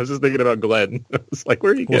things. I was just thinking about Glenn. I was like,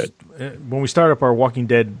 where did he get? When we start up our Walking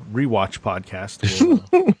Dead rewatch podcast,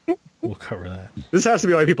 we'll cover that. This has to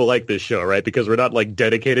be why people like this show, right? Because we're not like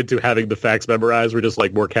dedicated to having the facts memorized. We're just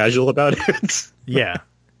like more casual about it. Yeah.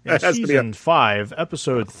 Season 5,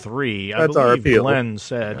 episode 3. That's I our believe appeal. Glenn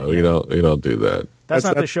said. No, we don't do that. That's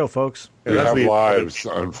not the show, folks. We have lives,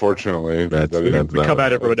 unfortunately. We come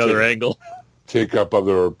at it from another angle. Take up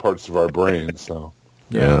other parts of our brain. So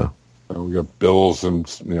yeah, we got bills and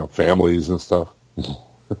families and stuff.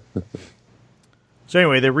 So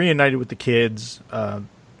anyway, they're reunited with the kids.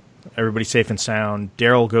 Everybody's safe and sound.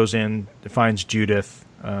 Daryl goes in, finds Judith,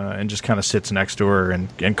 and just kind of sits next to her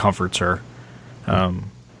and comforts her.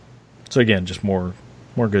 So again, just more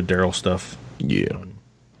good Daryl stuff. Yeah.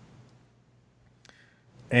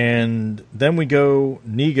 And then we go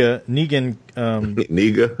Negan. Negan.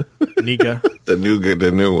 Negan. the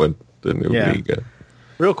new one. The new Negan.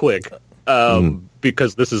 Real quick,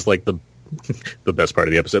 because this is like the best part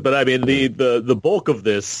of the episode. But I mean, the bulk of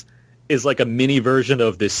this is like a mini version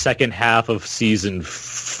of the second half of season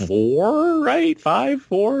 4, right?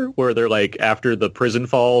 4, where they're like after the prison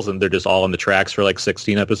falls and they're just all on the tracks for like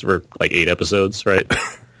 16 episodes or like 8 episodes, right?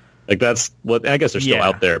 Like that's what I guess they're still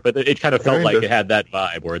out there, but it kind of felt like it had that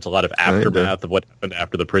vibe where it's a lot of aftermath of what happened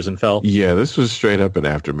after the prison fell. Yeah, this was straight up an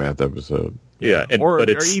aftermath episode. Yeah, or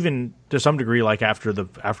even to some degree like after the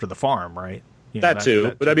farm, right? That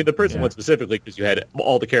too, but I mean the prison one specifically because you had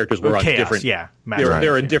all the characters were on different. Yeah,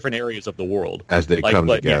 they're in different areas of the world as they come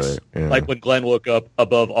together. Yes. Like when Glenn woke up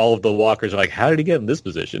above all of the walkers, like how did he get in this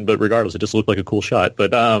position? But regardless, it just looked like a cool shot.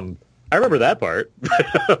 But I remember that part.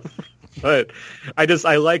 But I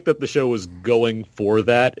like that the show was going for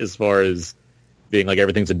that as far as being like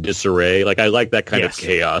everything's in disarray. Like I like that kind of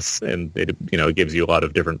chaos, and it gives you a lot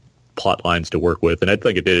of different plot lines to work with, and I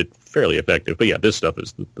think it did it fairly effective. But yeah, this stuff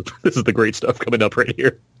is this is the great stuff coming up right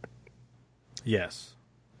here. Yes.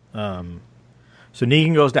 So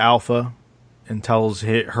Negan goes to Alpha and tells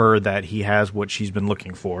her that he has what she's been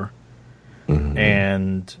looking for,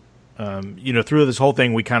 and through this whole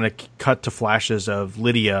thing, we kind of cut to flashes of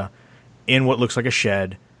Lydia in what looks like a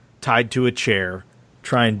shed, tied to a chair,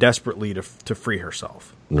 trying desperately to free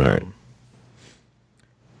herself. Right.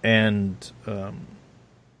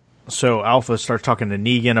 So Alpha starts talking to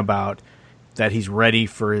Negan about that he's ready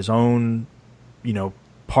for his own,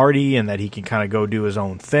 party, and that he can kind of go do his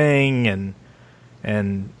own thing,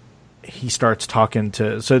 and he starts talking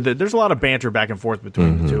to. So there's a lot of banter back and forth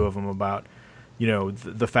between the two of them about,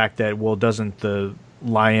 the fact that doesn't the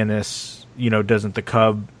lioness, doesn't the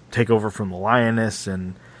cub take over from the lioness,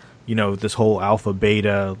 and this whole alpha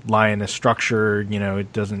beta lioness structure,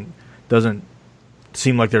 it doesn't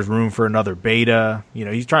seem like there's room for another beta.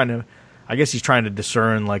 He's trying to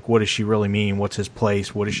discern like what does she really mean, what's his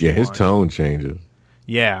place, what does she want? His tone changes.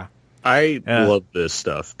 Yeah. I love this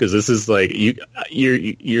stuff because this is like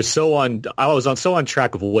you're so on. I was so on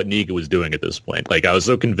track of what Negan was doing at this point. Like I was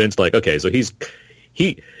so convinced. Like okay, so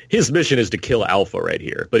his mission is to kill Alpha right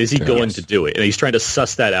here, but is he going to do it? And he's trying to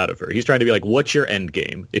suss that out of her. He's trying to be like, what's your end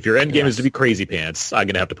game? If your end game is to be crazy pants, I'm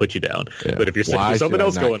gonna have to put you down. Yeah. But if you're something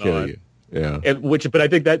else going on, but I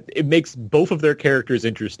think that it makes both of their characters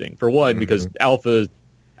interesting. For one, because Alpha's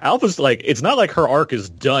like, it's not like her arc is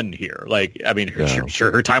done here. Like, I mean,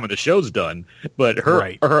 sure, her time on the show's done, but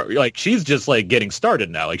her like, she's just like getting started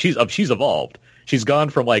now. Like, she's evolved. She's gone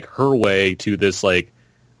from like her way to this like,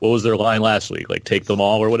 what was their line last week? Like, take them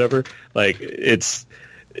all or whatever. Like,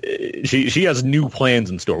 she has new plans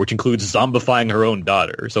in store, which includes zombifying her own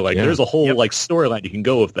daughter. So like, there's a whole like storyline you can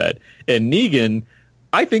go with that. And Negan,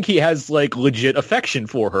 I think he has like legit affection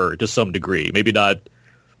for her to some degree. Maybe not.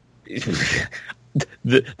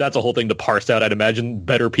 That's a whole thing to parse out. I'd imagine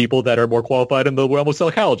better people that are more qualified in the realm of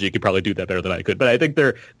psychology could probably do that better than I could. But I think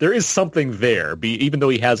there is something there. Even though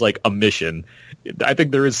he has like a mission, I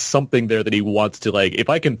think there is something there that he wants to like. If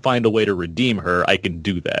I can find a way to redeem her, I can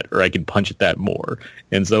do that, or I can punch at that more.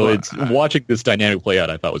 And so it's watching this dynamic play out.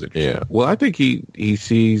 I thought was interesting. Yeah. Well, I think he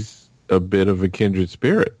sees a bit of a kindred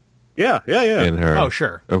spirit. Yeah. In her. Oh,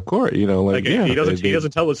 sure. Of course. He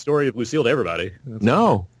doesn't tell the story of Lucille to everybody.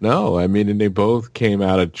 No. I mean, and they both came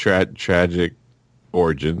out of tragic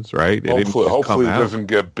origins, right? Hopefully he doesn't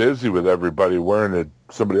get busy with everybody wearing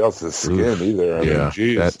somebody else's skin either. I mean,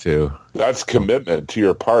 geez, that too. That's commitment to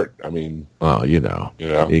your part. I mean, well, he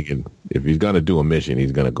can. If he's going to do a mission,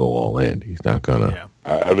 he's going to go all in. He's not going to.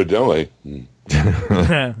 Evidently.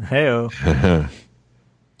 Hey-o.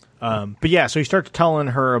 But yeah, so he starts telling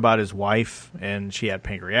her about his wife, and she had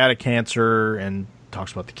pancreatic cancer, and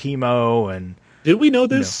talks about the chemo. And did we know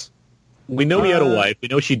this? We know he had a wife. We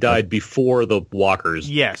know she died before the walkers.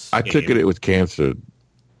 Yes, I took it was cancer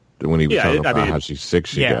when he was talking about how she's sick.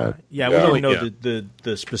 She got. Yeah, we don't know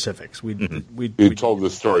the specifics. We told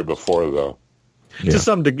the story before though. To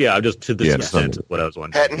some degree, just to this extent, what I was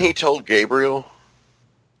wondering. Hadn't he told Gabriel?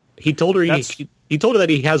 He told her he told her that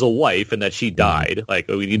he has a wife and that she died. Like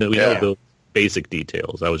we know the basic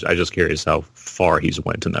details. I was just curious how far he's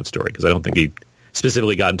went in that story because I don't think he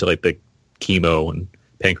specifically got into like the chemo and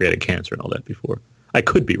pancreatic cancer and all that before. I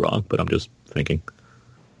could be wrong, but I'm just thinking.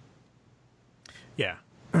 Yeah,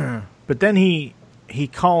 but then he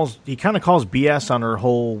kind of calls BS on her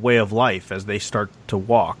whole way of life as they start to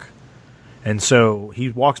walk, and so he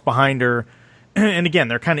walks behind her. And again,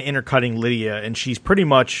 they're kind of intercutting Lydia, and she's pretty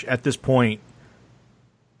much, at this point,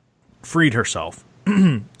 freed herself.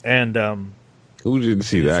 And who didn't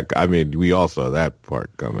see that? I mean, we all saw that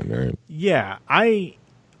part coming, right? Yeah. I,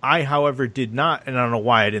 however, did not, and I don't know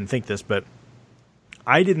why I didn't think this, but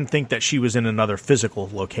I didn't think that she was in another physical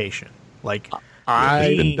location. Like,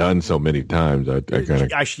 it's been done so many times.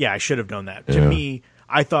 I should have known that. To me,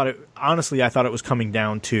 I thought it was coming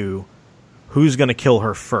down to who's going to kill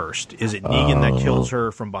her first. Is it Negan that kills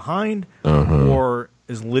her from behind, or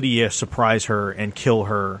is Lydia surprise her and kill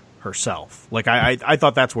her herself? Like I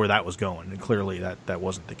thought that's where that was going, and clearly that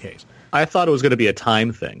wasn't the case. I thought it was going to be a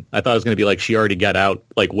time thing. I thought it was going to be like she already got out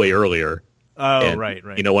like way earlier. Oh, and, right.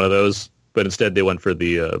 You know, one of those. But instead, they went for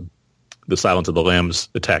the Silence of the Lambs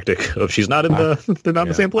tactic of she's not in they're not in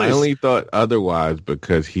the same place. I only thought otherwise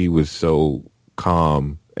because he was so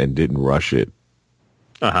calm and didn't rush it.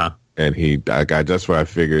 And that's why I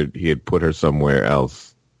figured he had put her somewhere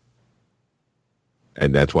else,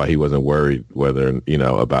 and that's why he wasn't worried whether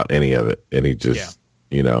about any of it. And he just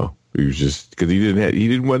he was just because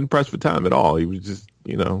he wasn't pressed for time at all. He was just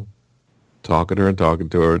talking to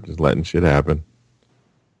her, just letting shit happen.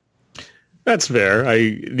 That's fair.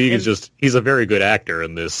 He's a very good actor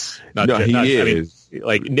in this. Negan,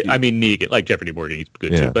 like Jeffrey Morgan, he's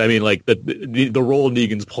good too. But I mean, like the role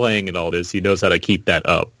Negan's playing in all this, he knows how to keep that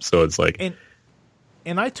up. So it's like,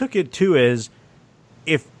 and I took it too as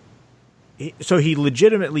he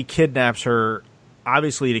legitimately kidnaps her,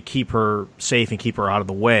 obviously to keep her safe and keep her out of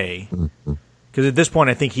the way. Because at this point,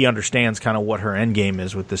 I think he understands kind of what her end game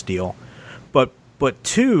is with this deal. But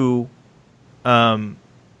two,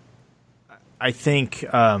 I think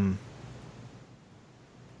I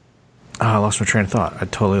lost my train of thought. I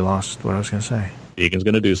totally lost what I was going to say. Negan's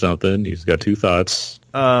going to do something. He's got two thoughts.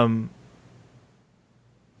 You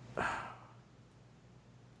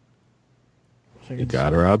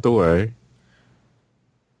got her out the way.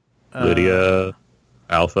 Lydia,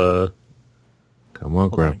 Alpha. Come on,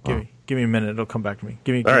 Grandpa. Give me a minute. It'll come back to me.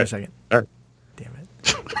 Give me a second. All right. Damn it.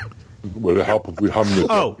 Would it help if we hum this?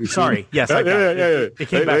 Oh, sorry. Yes, I got it. It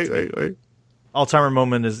came back to me. Alzheimer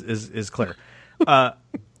moment is clear.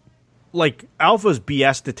 Like Alpha's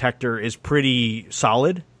BS detector is pretty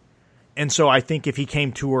solid, and so I think if he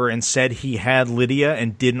came to her and said he had Lydia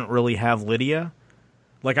and didn't really have Lydia,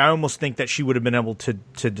 like I almost think that she would have been able to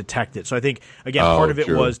detect it. So I think again, part of it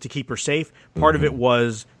was to keep her safe. Part of it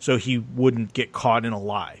was so he wouldn't get caught in a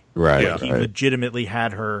lie. Right. Like he legitimately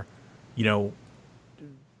had her,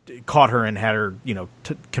 caught her and had her,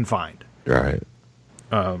 confined. Right.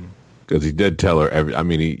 Because he did tell her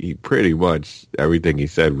he pretty much everything he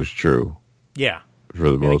said was true. Yeah.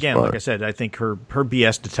 For the most part. Like I said, I think her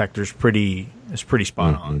BS detector is pretty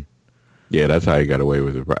spot on. Yeah, that's how he got away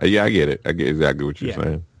with it. Yeah, I get it. I get exactly what you're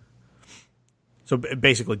saying. So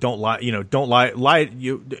basically, don't lie. Don't lie.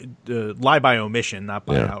 Lie by omission, not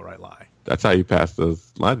by outright lie. That's how you pass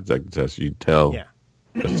those lie detector tests. You tell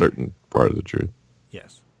a certain part of the truth.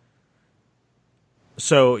 Yes.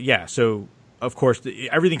 So of course,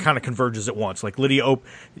 everything kind of converges at once. Like Lydia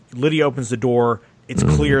opens the door. It's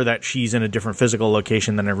clear that she's in a different physical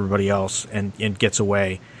location than everybody else and gets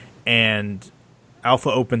away. And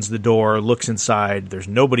Alpha opens the door, looks inside. There's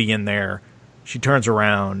nobody in there. She turns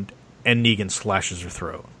around, and Negan slashes her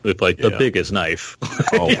throat. With, the biggest knife.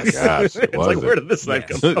 Oh, my gosh. It's like, where did this knife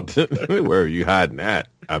come from? Where are you hiding that?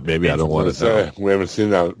 Maybe I don't want to know. We haven't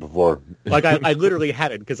seen that before. Like, I literally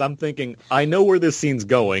had it, because I'm thinking, I know where this scene's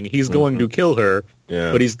going. He's going to kill her.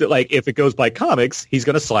 Yeah. But he's, like, if it goes by comics, he's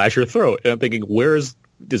going to slash her throat. And I'm thinking,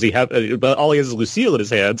 does he have, but all he has is Lucille in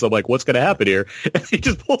his hand, so I'm like, what's going to happen here? And he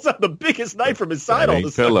just pulls out the biggest knife from his side all of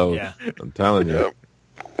a sudden. Yeah. I'm telling you.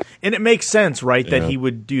 And it makes sense, right, that he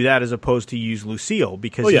would do that as opposed to use Lucille,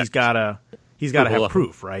 because he's got to have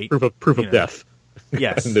proof, right? Proof of death.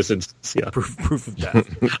 Yes. In this instance, yeah. Proof of death.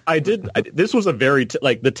 This was a very,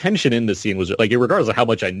 the tension in the scene was, like, regardless of how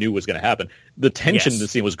much I knew was going to happen, the tension in the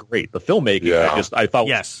scene was great. The filmmaking, I thought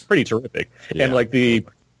was pretty terrific. Yeah. And, like, the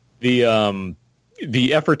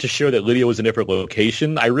effort to show that Lydia was in a different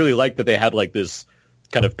location, I really liked that they had, like, this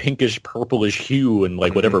kind of pinkish, purplish hue and,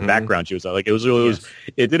 like, whatever background she was on. Like,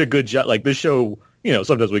 it did a good job. Like, this show,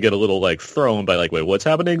 sometimes we get a little, like, thrown by, like, wait, what's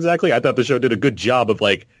happening exactly? I thought the show did a good job of,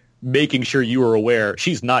 like, making sure you were aware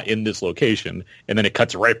she's not in this location, and then it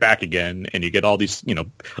cuts right back again, and you get all these, a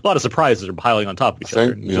lot of surprises are piling on top of each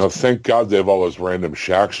other. Thank God they have all those random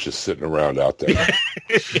shacks just sitting around out there.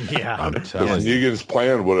 Yeah, I'm telling you. Negan's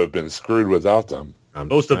plan would have been screwed without them.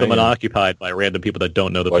 Most of them unoccupied by random people that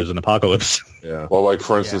don't know that there's an apocalypse. Yeah. Well, like,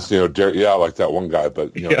 for instance, like that one guy,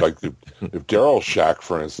 but, like, if Daryl's shack,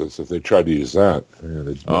 for instance, if they tried to use that,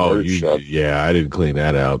 I didn't clean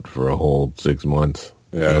that out for a whole 6 months.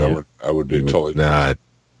 Yeah, I would be totally not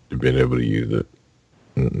been able to use it.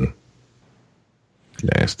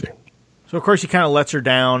 Nasty. So, of course, he kind of lets her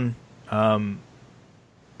down, and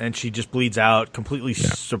she just bleeds out, completely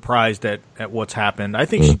surprised at what's happened. I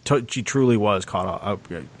think she truly was caught up.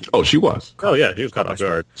 Oh, she was. Oh, yeah, she was caught off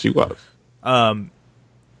guard. She was.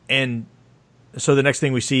 And so the next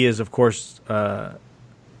thing we see is, of course,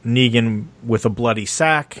 Negan with a bloody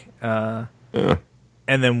sack. And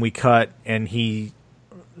then we cut, and he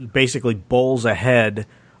basically bowls a head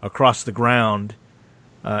across the ground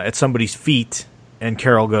at somebody's feet, and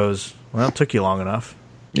Carol goes, well, it took you long enough.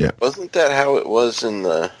 Yeah. Wasn't that how it was in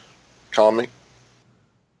the comic?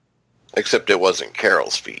 Except it wasn't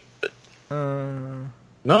Carol's feet. But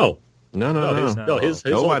No. His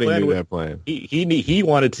nobody whole knew that plan. He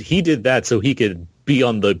did that so he could be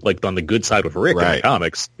on the good side with Rick in the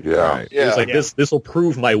comics. Yeah. Right. It was like this will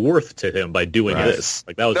prove my worth to him by doing this.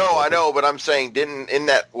 Like that was no, I know, but I'm saying, in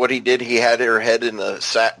that what he did? He had her head in a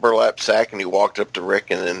burlap sack, and he walked up to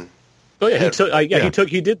Rick, and then. Oh yeah,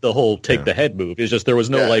 he did the whole take the head move. It's just there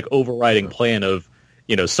was no like overriding plan of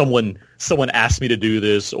someone asked me to do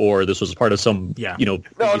this, or this was part of some No,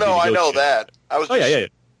 I know that. I was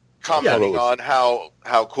commenting on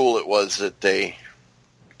how cool it was that they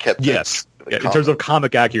kept. Yes, in terms of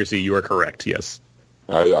comic accuracy, you are correct. Yes,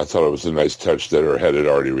 I thought it was a nice touch that her head had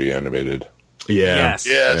already reanimated. Yeah.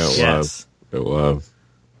 Yes. It was.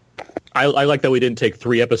 I like that we didn't take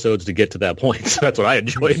 3 episodes to get to that point. So that's what I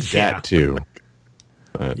enjoyed. That too.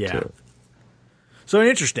 So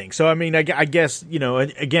interesting. So I mean, I guess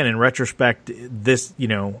again in retrospect, this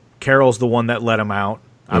Carol's the one that let him out.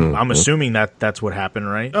 I'm assuming that's what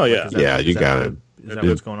happened, right? Oh yeah, you got it. Is that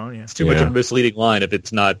what's going on? Yeah. It's too much of a misleading line if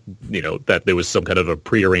it's not that there was some kind of a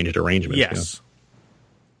prearranged arrangement. Yes.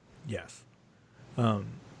 Yes.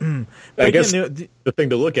 I guess the thing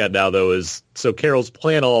to look at now, though, is so Carol's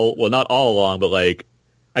plan not all along, but like,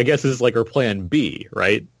 I guess this is like her plan B,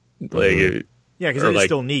 right? Like, because it's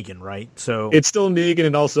still Negan, right? So it's still Negan,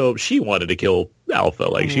 and also she wanted to kill Alpha,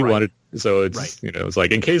 like she wanted. So it's it's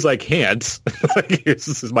like in case I can't, like, this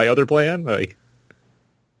is my other plan. Like,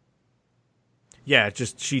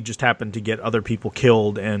 she just happened to get other people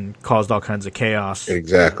killed and caused all kinds of chaos.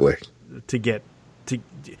 Exactly.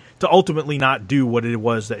 To ultimately not do what it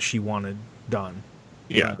was that she wanted done.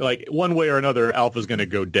 Yeah, like one way or another, Alpha's going to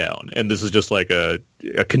go down, and this is just like a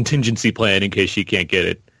contingency plan in case she can't get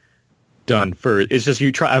it done. It's just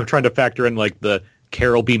I'm trying to factor in like the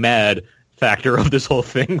Carol be mad factor of this whole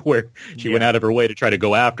thing, where she went out of her way to try to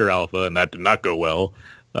go after Alpha, and that did not go well.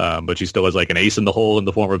 But she still has like an ace in the hole in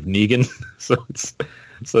the form of Negan, so it's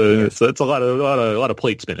a lot of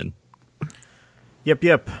plate spinning.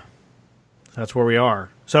 Yep. That's where we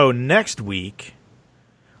are. So next week,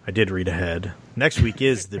 I did read ahead. Next week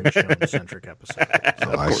is the Michonne-centric episode.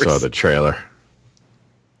 So I saw the trailer.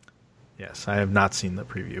 Yes, I have not seen the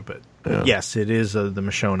preview, but yes, it is the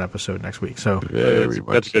Michonne episode next week. So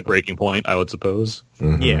that's a good breaking point, I would suppose.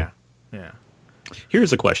 Mm-hmm. Yeah.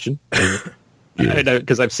 Here's a question,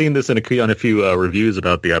 because I've seen this on a few reviews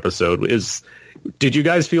about the episode. Did you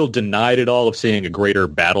guys feel denied at all of seeing a greater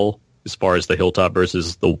battle as far as the Hilltop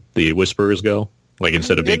versus the Whisperers go? Like,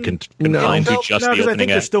 instead of being confined to just the opening I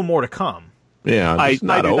think there's still more to come. Yeah,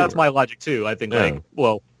 that's my logic too. I think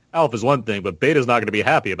Alpha's one thing, but Beta's not going to be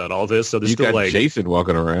happy about all this. So there's still like Jason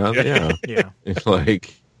walking around. Yeah. It's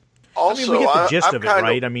like. Also, we get the gist of it,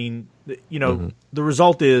 right? I mean, the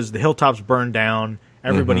result is the Hilltops burned down.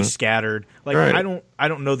 Everybody's scattered. Like, I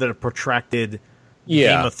don't know that a protracted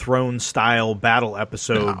Game of Thrones style battle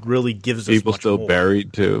episode really gives us people much still more.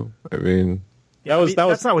 Buried too. I mean.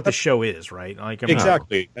 That's not what the show is, right? Like,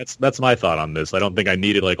 exactly. That's my thought on this. I don't think I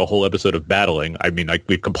needed like a whole episode of battling. I mean,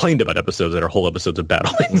 we've complained about episodes that are whole episodes of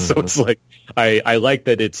battling. So it's like I like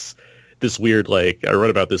that it's this weird, like, I wrote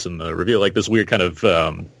about this in the review, like this weird kind of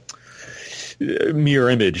mirror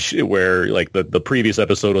image where like the previous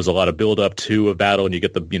episode was a lot of build up to a battle, and you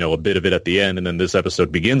get a bit of it at the end, and then this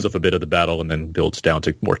episode begins with a bit of the battle and then builds down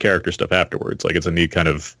to more character stuff afterwards. Like, it's a neat kind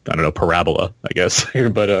of, I don't know, parabola, I guess.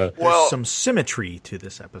 But there's some symmetry to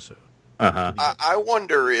this episode. I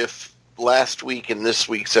wonder if last week and this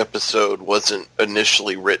week's episode wasn't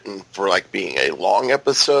initially written for like being a long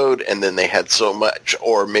episode, and then they had so much,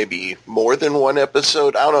 or maybe more than one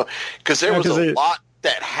episode. I don't know, because there was a lot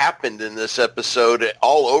that happened in this episode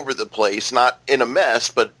all over the place, not in a mess,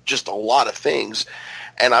 but just a lot of things.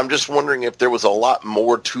 And I'm just wondering if there was a lot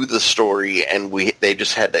more to the story, and they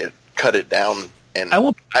just had to cut it down. And I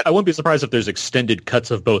won't be surprised if there's extended cuts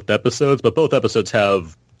of both episodes, but both episodes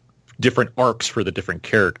have different arcs for the different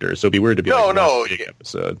characters. So it'd be weird to be big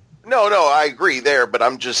episode. No, I agree there, but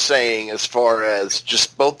I'm just saying, as far as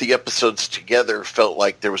just both the episodes together, felt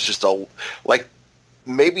like there was just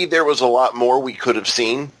maybe there was a lot more we could have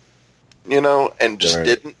seen, and just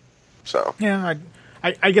didn't. So yeah,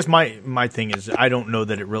 I guess my thing is, I don't know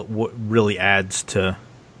that it really adds to.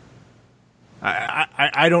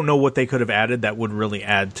 I don't know what they could have added that would really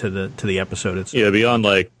add to the episode itself. Yeah, beyond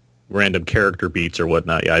like random character beats or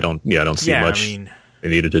whatnot. I don't see much they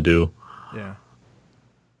needed to do. Yeah.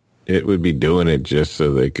 It would be doing it just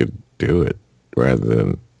so they could do it rather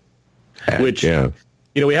than which,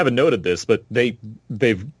 we haven't noted this, but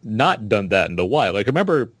they've not done that in a while. Like,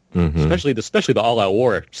 remember, especially the All Out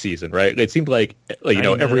War season, right? It seemed like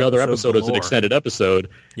every other episode was an extended episode,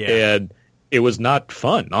 and it was not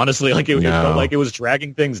fun. Honestly, like it felt like it was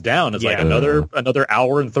dragging things down. It's like another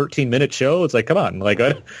hour and 13-minute show. It's like, come on, like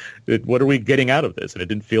what are we getting out of this? And it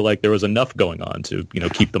didn't feel like there was enough going on to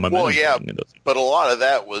keep the momentum. Well, yeah, but a lot of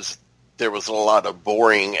that was there was a lot of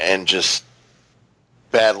boring and just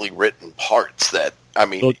badly written parts that. I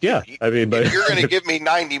mean, but if you're going to give me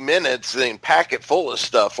 90 minutes, then pack it full of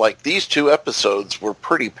stuff. Like these 2 episodes were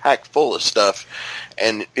pretty packed full of stuff,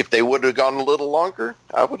 and if they would have gone a little longer,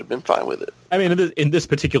 I would have been fine with it. I mean, in this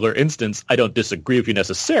particular instance, I don't disagree with you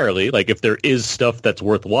necessarily. Like, if there is stuff that's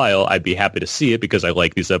worthwhile, I'd be happy to see it because I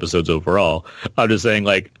like these episodes overall. I'm just saying,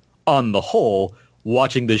 like, on the whole,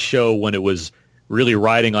 watching this show when it was really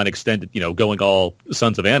riding on extended, going all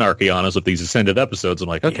Sons of Anarchy on us with these extended episodes, I'm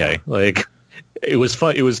like, okay, like... It was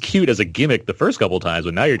fun. It was cute as a gimmick the first couple of times,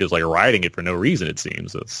 but now you're just like riding it for no reason. It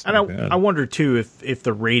seems. I wonder too if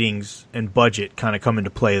the ratings and budget kind of come into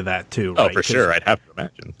play of that too. Oh, right? for sure. I'd have to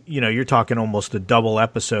imagine. You're talking almost a double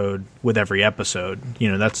episode with every episode.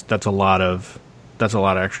 That's a lot of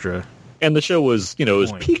extra. And the show was it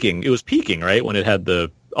was peaking. It was peaking right when it had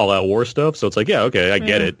the All Out War stuff. So it's like, yeah, okay, I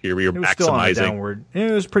get it. You're maximizing.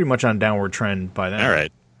 It was pretty much on a downward trend by then. All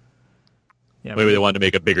right. Yeah, maybe they wanted to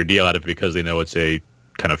make a bigger deal out of it because they know it's a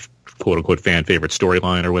kind of quote-unquote fan-favorite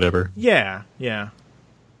storyline or whatever. Yeah.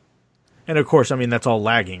 And, of course, I mean, that's all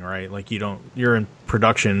lagging, right? Like, you're in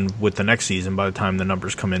production with the next season by the time the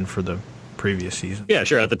numbers come in for the previous season. Yeah,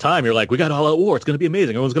 sure. At the time, you're like, we got All Out War. It's going to be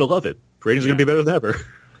amazing. Everyone's going to love it. Ratings are going to be better than ever.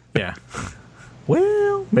 Yeah.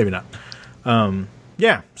 Well, maybe not.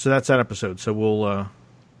 So that's that episode. So we'll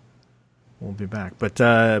be back.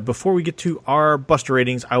 But before we get to our Buster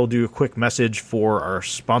ratings, I will do a quick message for our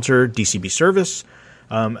sponsor, DCB Service.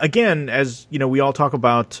 Again, as we all talk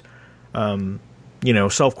about,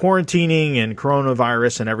 self-quarantining and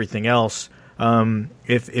coronavirus and everything else.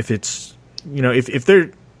 If it's, if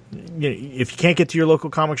you can't get to your local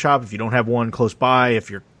comic shop, if you don't have one close by, if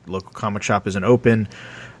your local comic shop isn't open,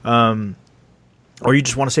 or you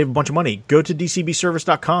just want to save a bunch of money, go to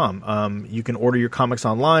dcbservice.com. You can order your comics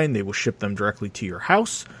online. They will ship them directly to your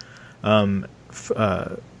house in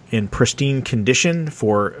pristine condition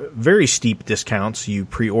for very steep discounts. You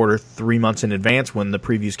pre-order 3 months in advance when the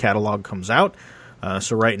previews catalog comes out.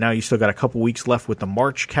 So right now you still got a couple weeks left with the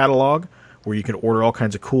March catalog where you can order all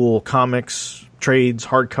kinds of cool comics, trades,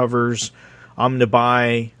 hardcovers,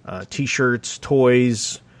 omnibuy, T-shirts,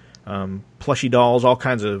 toys, plushy dolls, all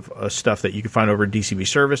kinds of stuff that you can find over at DCB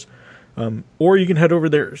Service. Or you can head over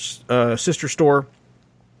their sister store,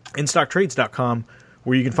 InStockTrades.com,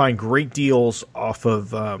 where you can find great deals off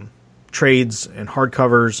of trades and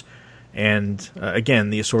hardcovers and, again,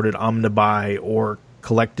 the assorted omnibuy or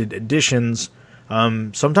collected editions,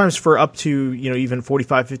 sometimes for up to, even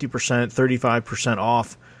 45, 50%, 35%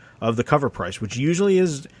 off of the cover price, which usually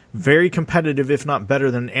is very competitive, if not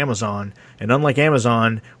better than Amazon. And unlike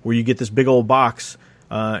Amazon, where you get this big old box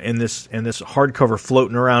and this hardcover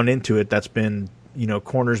floating around into it that's been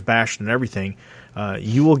corners bashed and everything,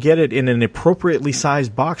 you will get it in an appropriately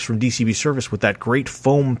sized box from DCB Service with that great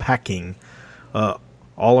foam packing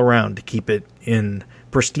all around to keep it in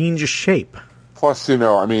pristine shape. Plus,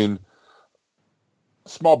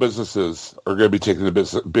 small businesses are going to be taking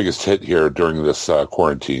the biggest hit here during this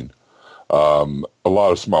quarantine. A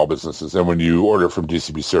lot of small businesses. And when you order from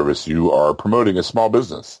DCB Service, you are promoting a small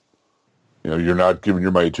business. You're not giving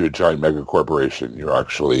your money to a giant mega corporation. You're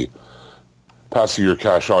actually passing your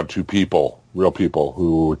cash on to people, real people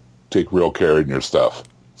who take real care in your stuff.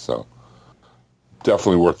 So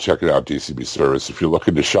definitely worth checking out DCB Service if you're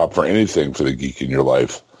looking to shop for anything for the geek in your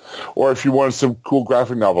life. Or if you want some cool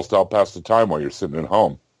graphic novels to help pass the time while you're sitting at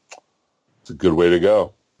home. It's a good way to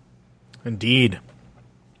go. Indeed.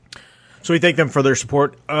 So we thank them for their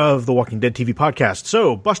support of the Walking Dead TV podcast.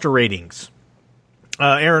 So, Buster ratings.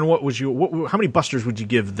 Aaron, how many Busters would you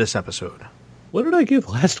give this episode? What did I give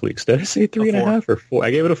last week's? Did I say 3.5 or 4?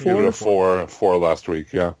 I gave it a 4. You gave it a 4 last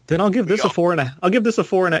week, yeah. Then I'll give this a 4.5. I'll give this a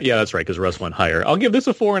 4.5. Yeah, that's right, because Russ went higher. I'll give this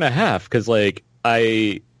a 4.5 because,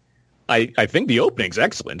 I think the opening's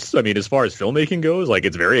excellent. I mean, as far as filmmaking goes,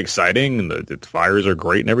 it's very exciting, and the fires are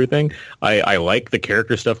great and everything. I like the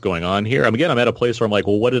character stuff going on here. I'm at a place where I'm like,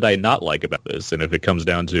 well, what did I not like about this? And if it comes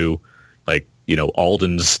down to,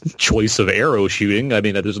 Alden's choice of arrow shooting,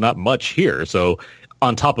 there's not much here. So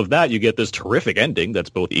on top of that, you get this terrific ending that's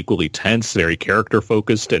both equally tense, very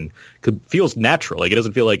character-focused, and feels natural. Like, it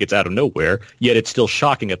doesn't feel like it's out of nowhere, yet it's still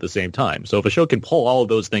shocking at the same time. So if a show can pull all of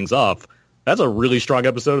those things off, that's a really strong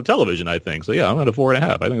episode of television, I think. So yeah, I'm at a 4.5.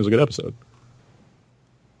 I think it was a good episode.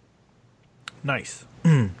 Nice.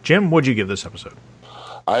 Jim, what'd you give this episode?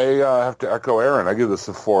 I have to echo Aaron. I give this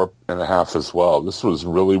a 4.5 as well. This was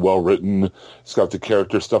really well written. It's got the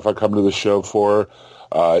character stuff I come to the show for.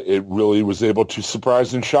 It really was able to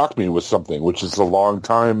surprise and shock me with something, which is a long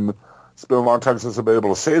time. It's been a long time since I've been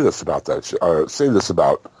able to say this about this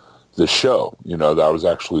show. You know, that I was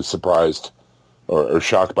actually surprised or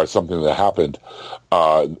shocked by something that happened,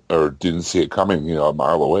 or didn't see it coming, you know, a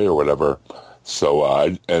mile away or whatever. So,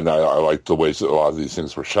 I like the ways that a lot of these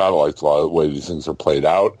things were shot. I liked a lot of the way these things are played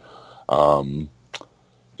out.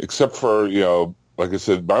 Except for, you know, like I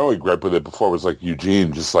said, my only gripe with it before was like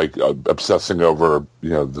Eugene just like obsessing over,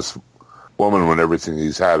 you know, this woman when everything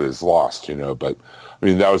he's had is lost, you know. But I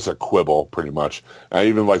mean, that was a quibble pretty much. I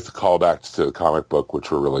even liked the callbacks to the comic book,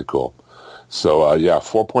 which were really cool. So, yeah,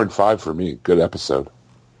 4.5 for me. Good episode.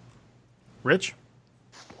 Rich?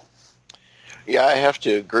 Yeah, I have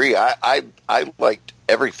to agree. I liked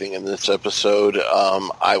everything in this episode.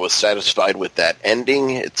 I was satisfied with that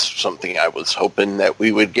ending. It's something I was hoping that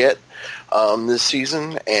we would get this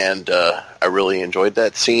season, and I really enjoyed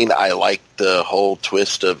that scene. I liked the whole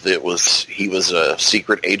twist of he was a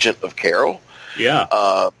secret agent of Carol.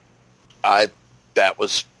 Yeah. That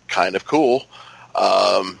was kind of cool.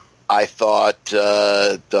 I thought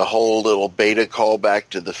the whole little beta callback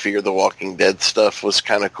to the Fear the Walking Dead stuff was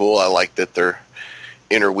kind of cool. I like that they're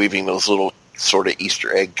interweaving those little sort of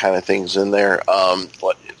Easter egg kind of things in there.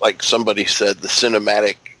 Like somebody said, the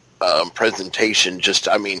cinematic presentation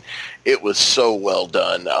it was so well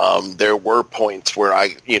done. There were points where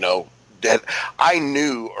I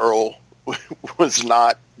knew Earl was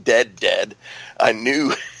not dead. I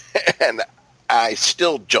knew, and I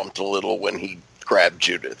still jumped a little when he grabbed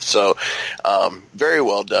Judith. So, very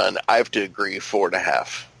well done. I have to agree,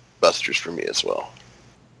 4.5 Busters for me as well.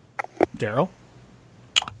 Daryl?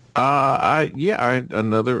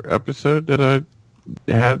 Another episode that I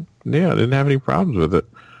had. Yeah, I didn't have any problems with it.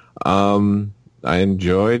 I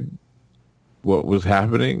enjoyed what was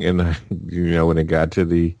happening, and when it got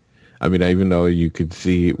to even though you could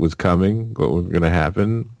see it was coming, what was going to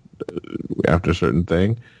happen after a certain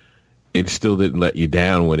thing, it still didn't let you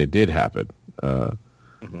down when it did happen.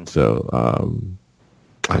 So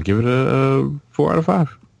I give it a 4 out of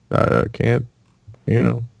 5. I can't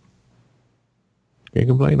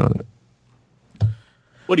complain on it.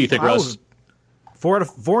 What do you think, Russ?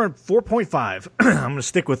 4.5. I'm going to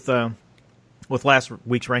stick with last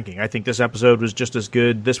week's ranking. I think this episode was just as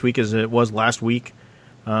good this week as it was last week.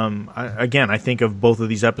 I think of both of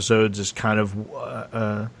these episodes as kind of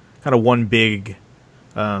one big,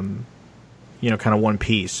 kind of one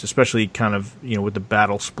piece, especially kind of with the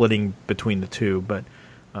battle splitting between the two. But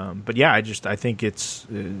yeah, I think it's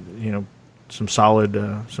some solid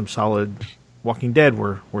Walking Dead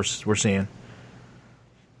we're seeing.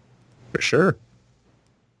 For sure.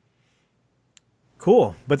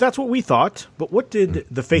 Cool. But that's what we thought. But what did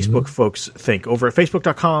the Facebook folks think over at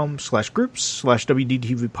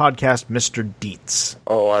facebook.com/groups/WDTV podcast, Mr. Dietz?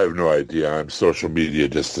 Oh, I have no idea. I'm social media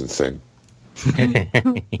distancing.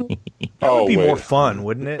 That would be more fun,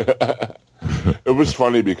 wouldn't it? It was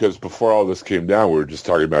funny because before all this came down, we were just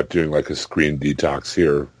talking about doing like a screen detox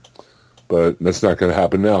here. But that's not going to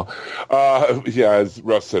happen now. As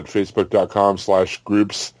Russ said,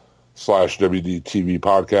 facebook.com/groups/WDTV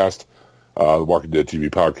podcast. The Walking Dead TV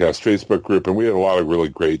podcast Facebook group, and we had a lot of really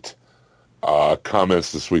great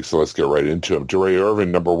comments this week, so let's get right into them. DeRay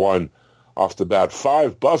Irvin, number 1, off the bat,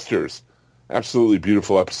 5 Busters. Absolutely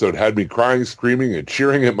beautiful episode. Had me crying, screaming, and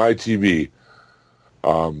cheering at my TV.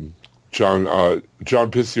 John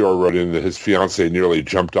Pissior wrote in that his fiance literally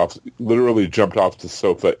jumped off the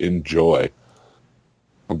sofa in joy.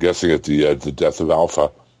 I'm guessing at the death of Alpha.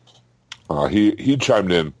 He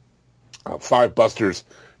chimed in, 5 Busters.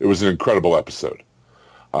 It was an incredible episode.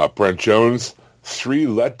 Brent Jones, 3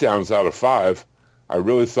 letdowns out of 5. I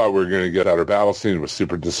really thought we were going to get out of battle scene. Was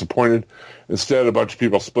super disappointed. Instead, a bunch of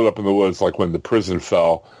people split up in the woods like when the prison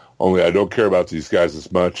fell. Only I don't care about these guys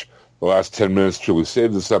as much. The last 10 minutes truly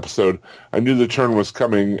saved this episode. I knew the turn was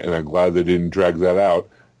coming, and I'm glad they didn't drag that out.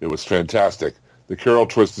 It was fantastic. The Carol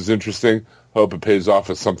twist is interesting. Hope it pays off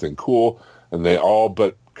as something cool. And they all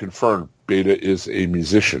but confirmed Beta is a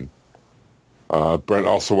musician. Brent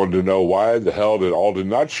also wanted to know why the hell did Alden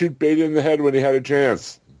not shoot Beta in the head when he had a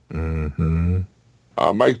chance. Mm-hmm.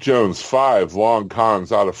 Mike Jones, 5 long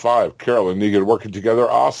cons out of 5. Carol and Negan working together,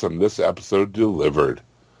 awesome. This episode delivered.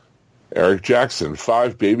 Eric Jackson,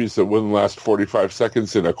 5 babies that wouldn't last 45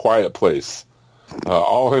 seconds in a quiet place.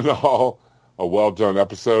 All in all, a well-done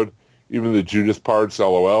episode. Even the Judith parts,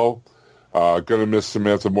 LOL. Gonna miss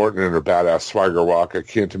Samantha Morton and her badass swagger walk. I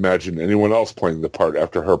can't imagine anyone else playing the part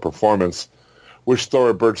after her performance. Wish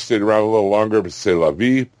Thora Birch stayed around a little longer, but c'est la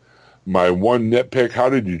vie. My one nitpick, how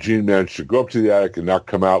did Eugene manage to go up to the attic and not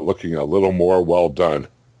come out looking a little more well done?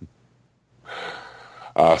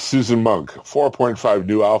 Susan Monk, 4.5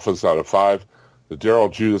 new alphas out of 5. The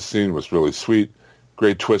Daryl Judith scene was really sweet.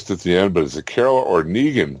 Great twist at the end, but is it Carol or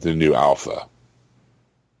Negan the new alpha?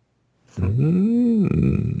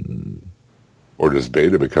 Or does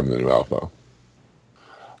Beta become the new alpha?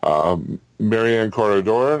 Marianne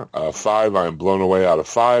Corredor, 5, I am blown away out of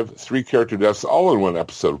 5. 3 character deaths all in one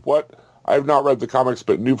episode. What? I have not read the comics,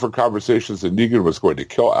 but knew from conversations that Negan was going to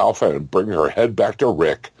kill Alpha and bring her head back to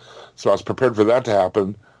Rick. So I was prepared for that to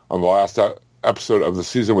happen on the last episode of the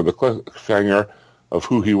season with the cliffhanger of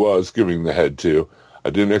who he was giving the head to. I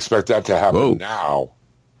didn't expect that to happen now.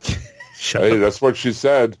 Hey, that's what she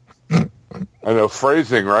said. I know,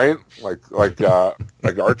 phrasing, right? Like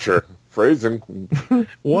Archer. Phrasing.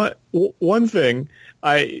 One thing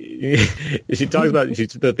she talks about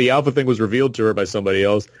that the alpha thing was revealed to her by somebody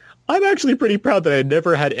else. I'm actually pretty proud that I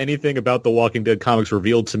never had anything about the Walking Dead comics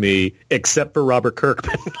revealed to me except for Robert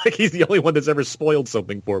Kirkman. Like, he's the only one that's ever spoiled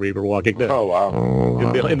something for me for Walking Dead. Oh, wow.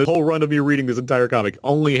 In the whole run of me reading this entire comic,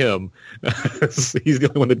 only him. He's the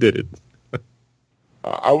only one that did it.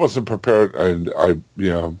 I wasn't prepared, and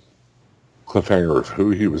cliffhanger of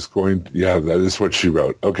who he was going to... Yeah, that is what she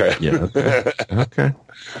wrote. Okay. Yeah. Okay.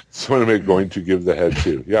 Just want to make going to give the head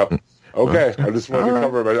to. Yep. Okay. I just want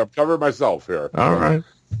to cover myself here. All right.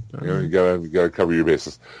 You gotta cover your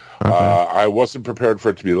bases. Okay. I wasn't prepared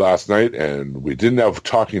for it to be last night, and we didn't have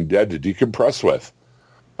Talking Dead to decompress with.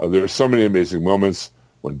 There were so many amazing moments.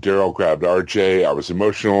 When Daryl grabbed RJ, I was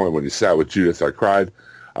emotional, and when he sat with Judith, I cried.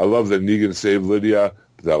 I love that Negan saved Lydia,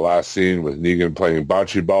 but that last scene with Negan playing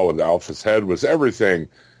bocce ball with Alpha's head was everything,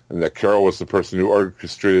 and that Carol was the person who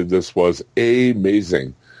orchestrated this was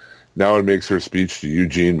amazing. Now it makes her speech to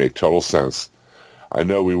Eugene make total sense. I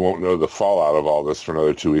know we won't know the fallout of all this for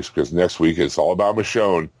another 2 weeks because next week it's all about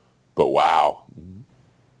Michonne, but wow.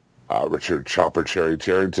 Richard Chopper Cherry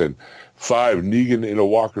Tarrington, 5, Negan in a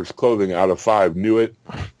walker's clothing out of 5, knew it.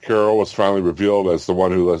 Carol was finally revealed as the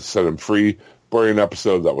one who set him free. Brilliant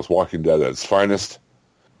episode that was Walking Dead at its finest.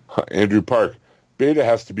 Andrew Park, Beta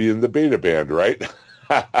has to be in the Beta band, right?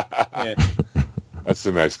 Yeah. That's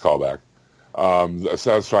a nice callback. A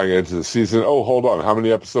satisfying end to the season. Oh, hold on. How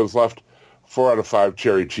many episodes left? 4 out of 5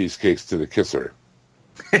 cherry cheesecakes to the kisser.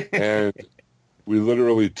 And we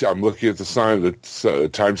literally, I'm looking at the sign, the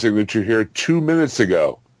time signature here, 2 minutes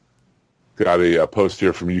ago. Got a post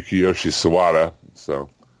here from Yukiyoshi Sawada. So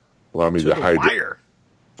allow me to hydrate.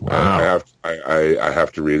 Wow. I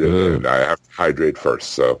have to read it, and I have to hydrate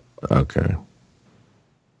first. So okay,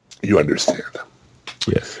 you understand.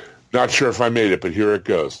 Yes. Not sure if I made it, but here it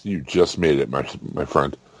goes. You just made it, my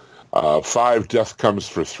friend. 5, death comes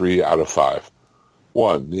for 3 out of 5.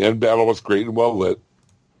 1, the end battle was great and well lit.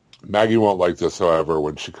 Maggie won't like this, however,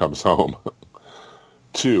 when she comes home.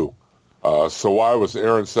 2, so why was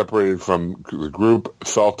Aaron separated from the group?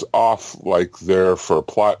 Felt off like there for a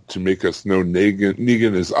plot to make us know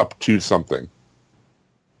Negan is up to something.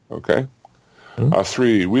 Okay.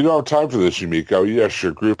 3, we don't have time for this, Yumiko. Yes,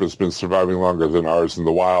 your group has been surviving longer than ours in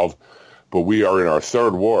the wild, but we are in our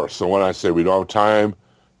 3rd war. So when I say we don't have time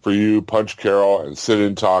for you, punch Carol, and sit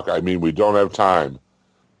and talk, I mean we don't have time.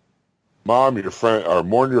 Mom, your friend, or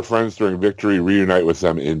mourn your friends during victory, reunite with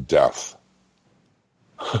them in death.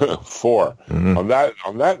 4. On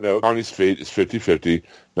that note, Connie's fate is 50-50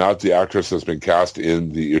 now that the actress has been cast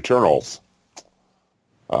in The Eternals.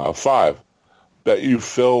 5. Bet you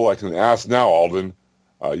feel like an ass now, Alden.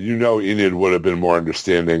 You know Enid would have been more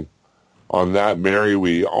understanding. On that, Mary,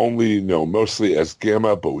 we only know mostly as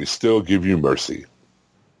Gamma, but we still give you mercy.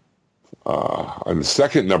 On the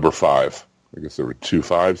second number 5, I guess there were 2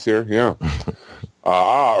 5s here, yeah.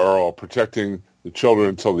 Earl, protecting the children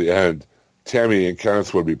until the end. Tammy and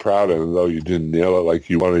Kenneth would be proud, and though you didn't nail it like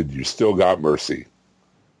you wanted, you still got mercy.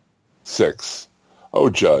 6. Oh,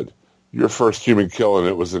 Judd, your first human kill, and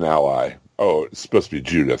it was an ally. Oh, it's supposed to be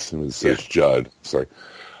Judith, and it says Judd. Sorry.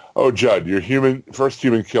 Oh, Judd, your first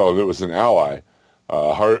human kill, and it was an ally.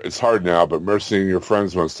 It's hard now, but mercying your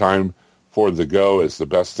friends when it's time for the go is the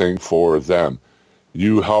best thing for them.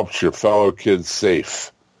 You helped your fellow kids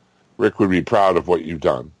safe. Rick would be proud of what you've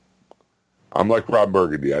done. I'm like Rob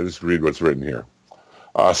Burgundy. I just read what's written here.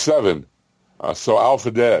 7. So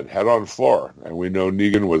Alpha dead, head on floor, and we know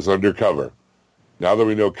Negan was undercover. Now that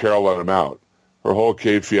we know Carol let him out, her whole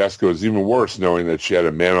cave fiasco is even worse knowing that she had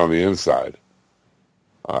a man on the inside.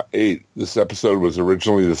 8. This episode was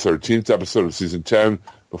originally the 13th episode of Season 10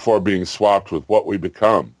 before being swapped with What We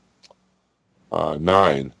Become.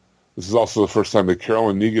 9. This is also the first time that Carol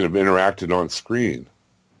and Negan have interacted on screen.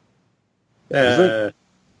 I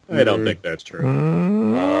don't think that's true.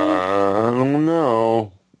 I don't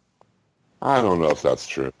know. I don't know if that's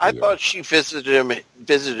true. I thought she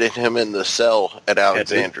visited him in the cell at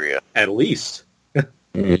Alexandria. At least.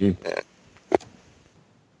 Mm-hmm.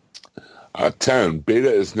 10.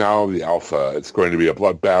 Beta is now the Alpha. It's going to be a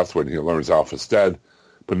bloodbath when he learns Alpha's dead.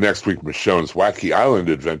 But next week, Michonne's Wacky Island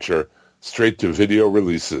adventure, straight to video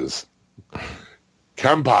releases.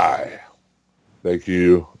 Kampai. Thank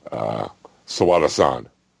you, Sawada-san,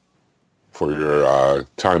 for your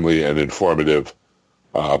timely and informative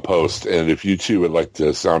post. And if you too would like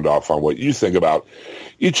to sound off on what you think about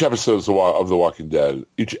each episode of The Walking Dead,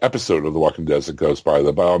 each episode of The Walking Dead as it goes by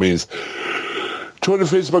all means, join the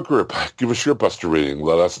Facebook group. Give a Shirtbuster rating.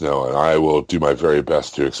 Let us know, and I will do my very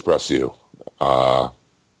best to express you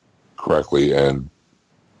correctly and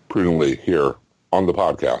prudently here on the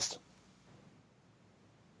podcast.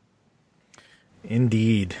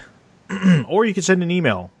 Indeed. Or you can send an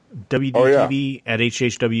email,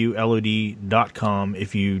 wdtv@hhwlod.com,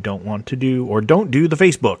 if you don't want to do or don't do the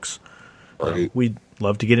Facebooks. Right. We'd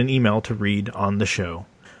love to get an email to read on the show.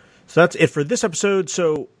 So that's it for this episode.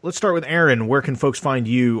 So let's start with Aaron. Where can folks find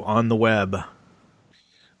you on the web?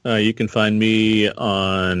 You can find me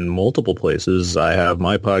on multiple places. I have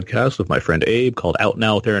my podcast with my friend Abe called Out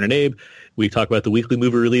Now with Aaron and Abe. We talk about the weekly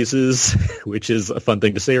movie releases, which is a fun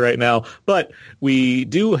thing to say right now. But we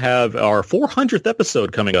do have our 400th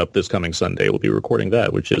episode coming up this coming Sunday. We'll be recording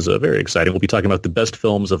that, which is very exciting. We'll be talking about the best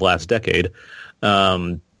films of last decade.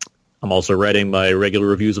 I'm also writing my regular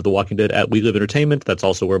reviews of The Walking Dead at We Live Entertainment. That's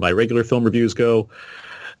also where my regular film reviews go.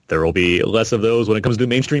 There will be less of those when it comes to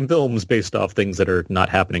mainstream films based off things that are not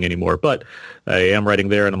happening anymore. But I am writing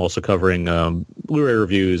there, and I'm also covering Blu-ray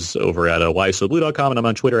reviews over at whysoblu.com, and I'm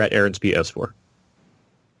on Twitter at AaronsPS4.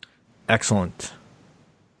 Excellent.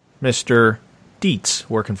 Mr. Dietz,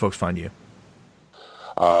 where can folks find you?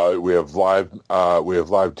 We have live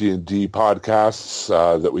D&D podcasts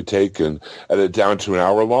that we take and edit down to an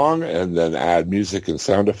hour long, and then add music and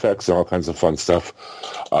sound effects and all kinds of fun stuff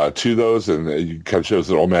to those. And you can catch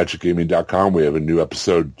those at oldmagicgaming.com. We have a new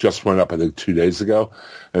episode just went up, I think, 2 days ago,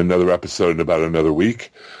 and another episode in about another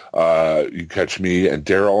week. You catch me and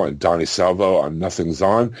Daryl and Donnie Salvo on Nothing's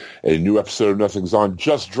On. A new episode of Nothing's On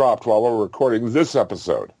just dropped while we're recording this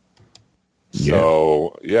episode.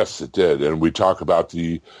 So, yes, it did. And we talk about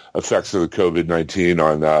the effects of the COVID-19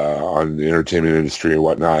 on the entertainment industry and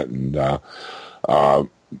whatnot. And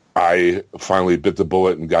I finally bit the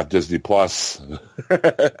bullet and got Disney Plus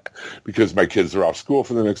because my kids are off school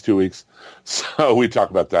for the next 2 weeks. So we talk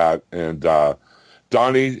about that. And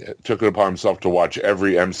Donnie took it upon himself to watch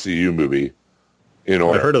every MCU movie in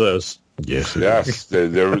order. I've heard of those. Yes. Yes,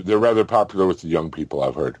 they're rather popular with the young people,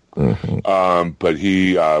 I've heard. Mm-hmm. But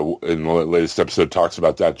he, in the latest episode, talks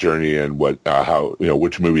about that journey and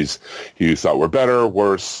which movies he thought were better,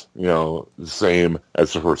 worse, the same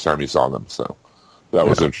as the first time he saw them. So that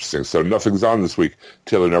was interesting. So Nothing's On this week.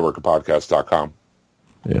 TaylorNetworkPodcast.com.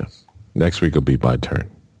 Yes. Next week will be my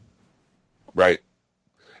turn. Right.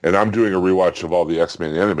 And I'm doing a rewatch of all the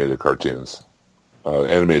X-Men animated cartoons,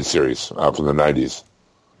 animated series from the 90s.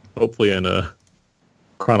 Hopefully in a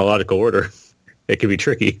chronological order. It can be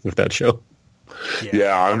tricky with that show.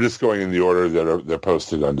 Yeah, I'm just going in the order that they're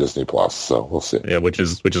posted on Disney Plus, so we'll see. Yeah, which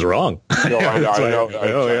is wrong. No, I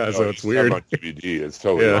know. So it's weird. On DVD, it's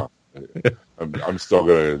totally wrong. I'm still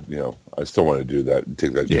gonna, I still want to do that and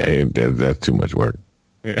take that. Yeah, that's too much work.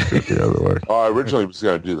 Yeah. The other work. I originally was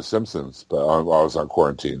going to do The Simpsons, but I was on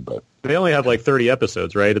quarantine. But they only have like 30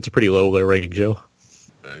 episodes, right? It's a pretty low ranking show.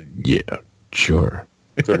 Yeah, sure.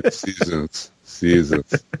 30 seasons.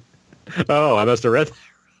 Oh, I must have read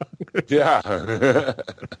that. Yeah.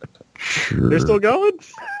 Sure. They're still going?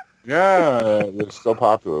 Yeah, they're still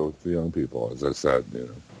popular with the young people, as I said.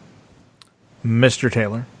 Mr.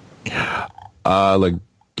 Taylor.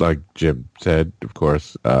 Like Jim said, of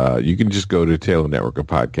course, you can just go to Taylor Network of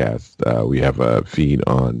Podcasts. We have a feed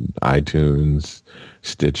on iTunes,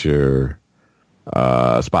 Stitcher,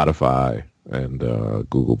 Spotify, and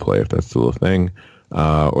Google Play, if that's still a thing,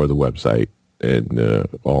 or the website, and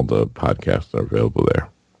all the podcasts are available there.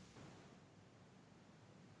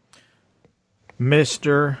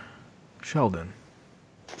 Mr. Sheldon.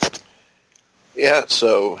 Yeah,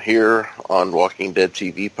 so here on Walking Dead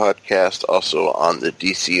TV podcast, also on the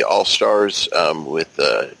DC All-Stars with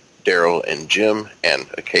Daryl and Jim, and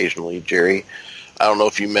occasionally Jerry. I don't know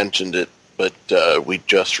if you mentioned it, but we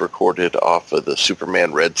just recorded off of the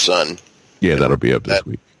Superman Red Sun. Yeah, that'll be up this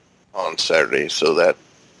week. On Saturday, so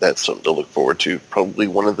that's something to look forward to. Probably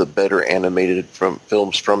one of the better animated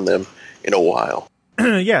films from them in a while.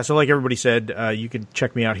 Yeah, so like everybody said, you can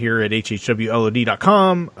check me out here at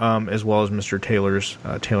hhwlod.com, as well as Mr. Taylor's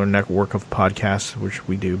Taylor Network of podcasts, which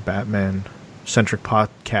we do Batman-centric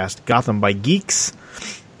podcast, Gotham by Geeks.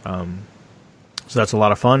 So that's a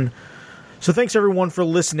lot of fun. So thanks, everyone, for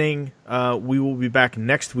listening. We will be back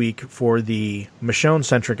next week for the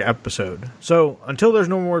Michonne-centric episode. So until there's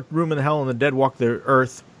no more room in hell and the dead walk the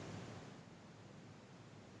earth...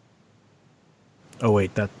 Oh,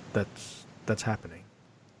 wait, that's happening.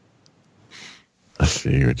 I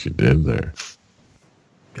see what you did there.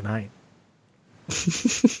 Good night.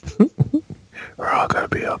 We're all going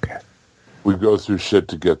to be okay. We go through shit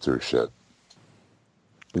to get through shit.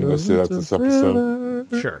 You going to say that this episode?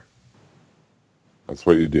 Sure. That's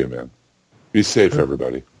what you do, man. Be safe,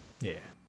 everybody. Yeah.